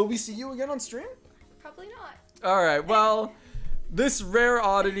 will we see you again on stream? Probably not. Alright, well, this rare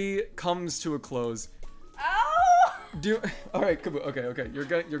oddity comes to a close. Ow! Alright, Kabu, okay,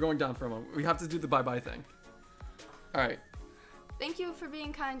 you're going down for a moment. We have to do the bye-bye thing. Alright. Thank you for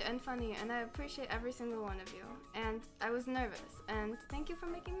being kind and funny, and I appreciate every single one of you. And I was nervous, and thank you for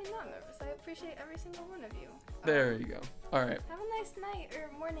making me not nervous. I appreciate every single one of you. There you go. All right. Have a nice night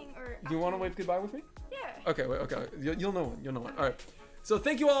or morning or. Do you want to wave goodbye with me? Yeah. Okay, wait, okay. You'll know when. You'll know when. All right. So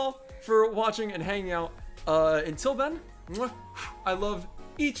thank you all for watching and hanging out. Until then, mwah, I love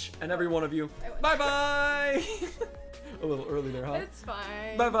each and every one of you. Bye bye. A little early there, huh? It's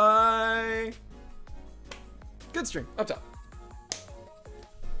fine. Bye bye. Good stream. Up top.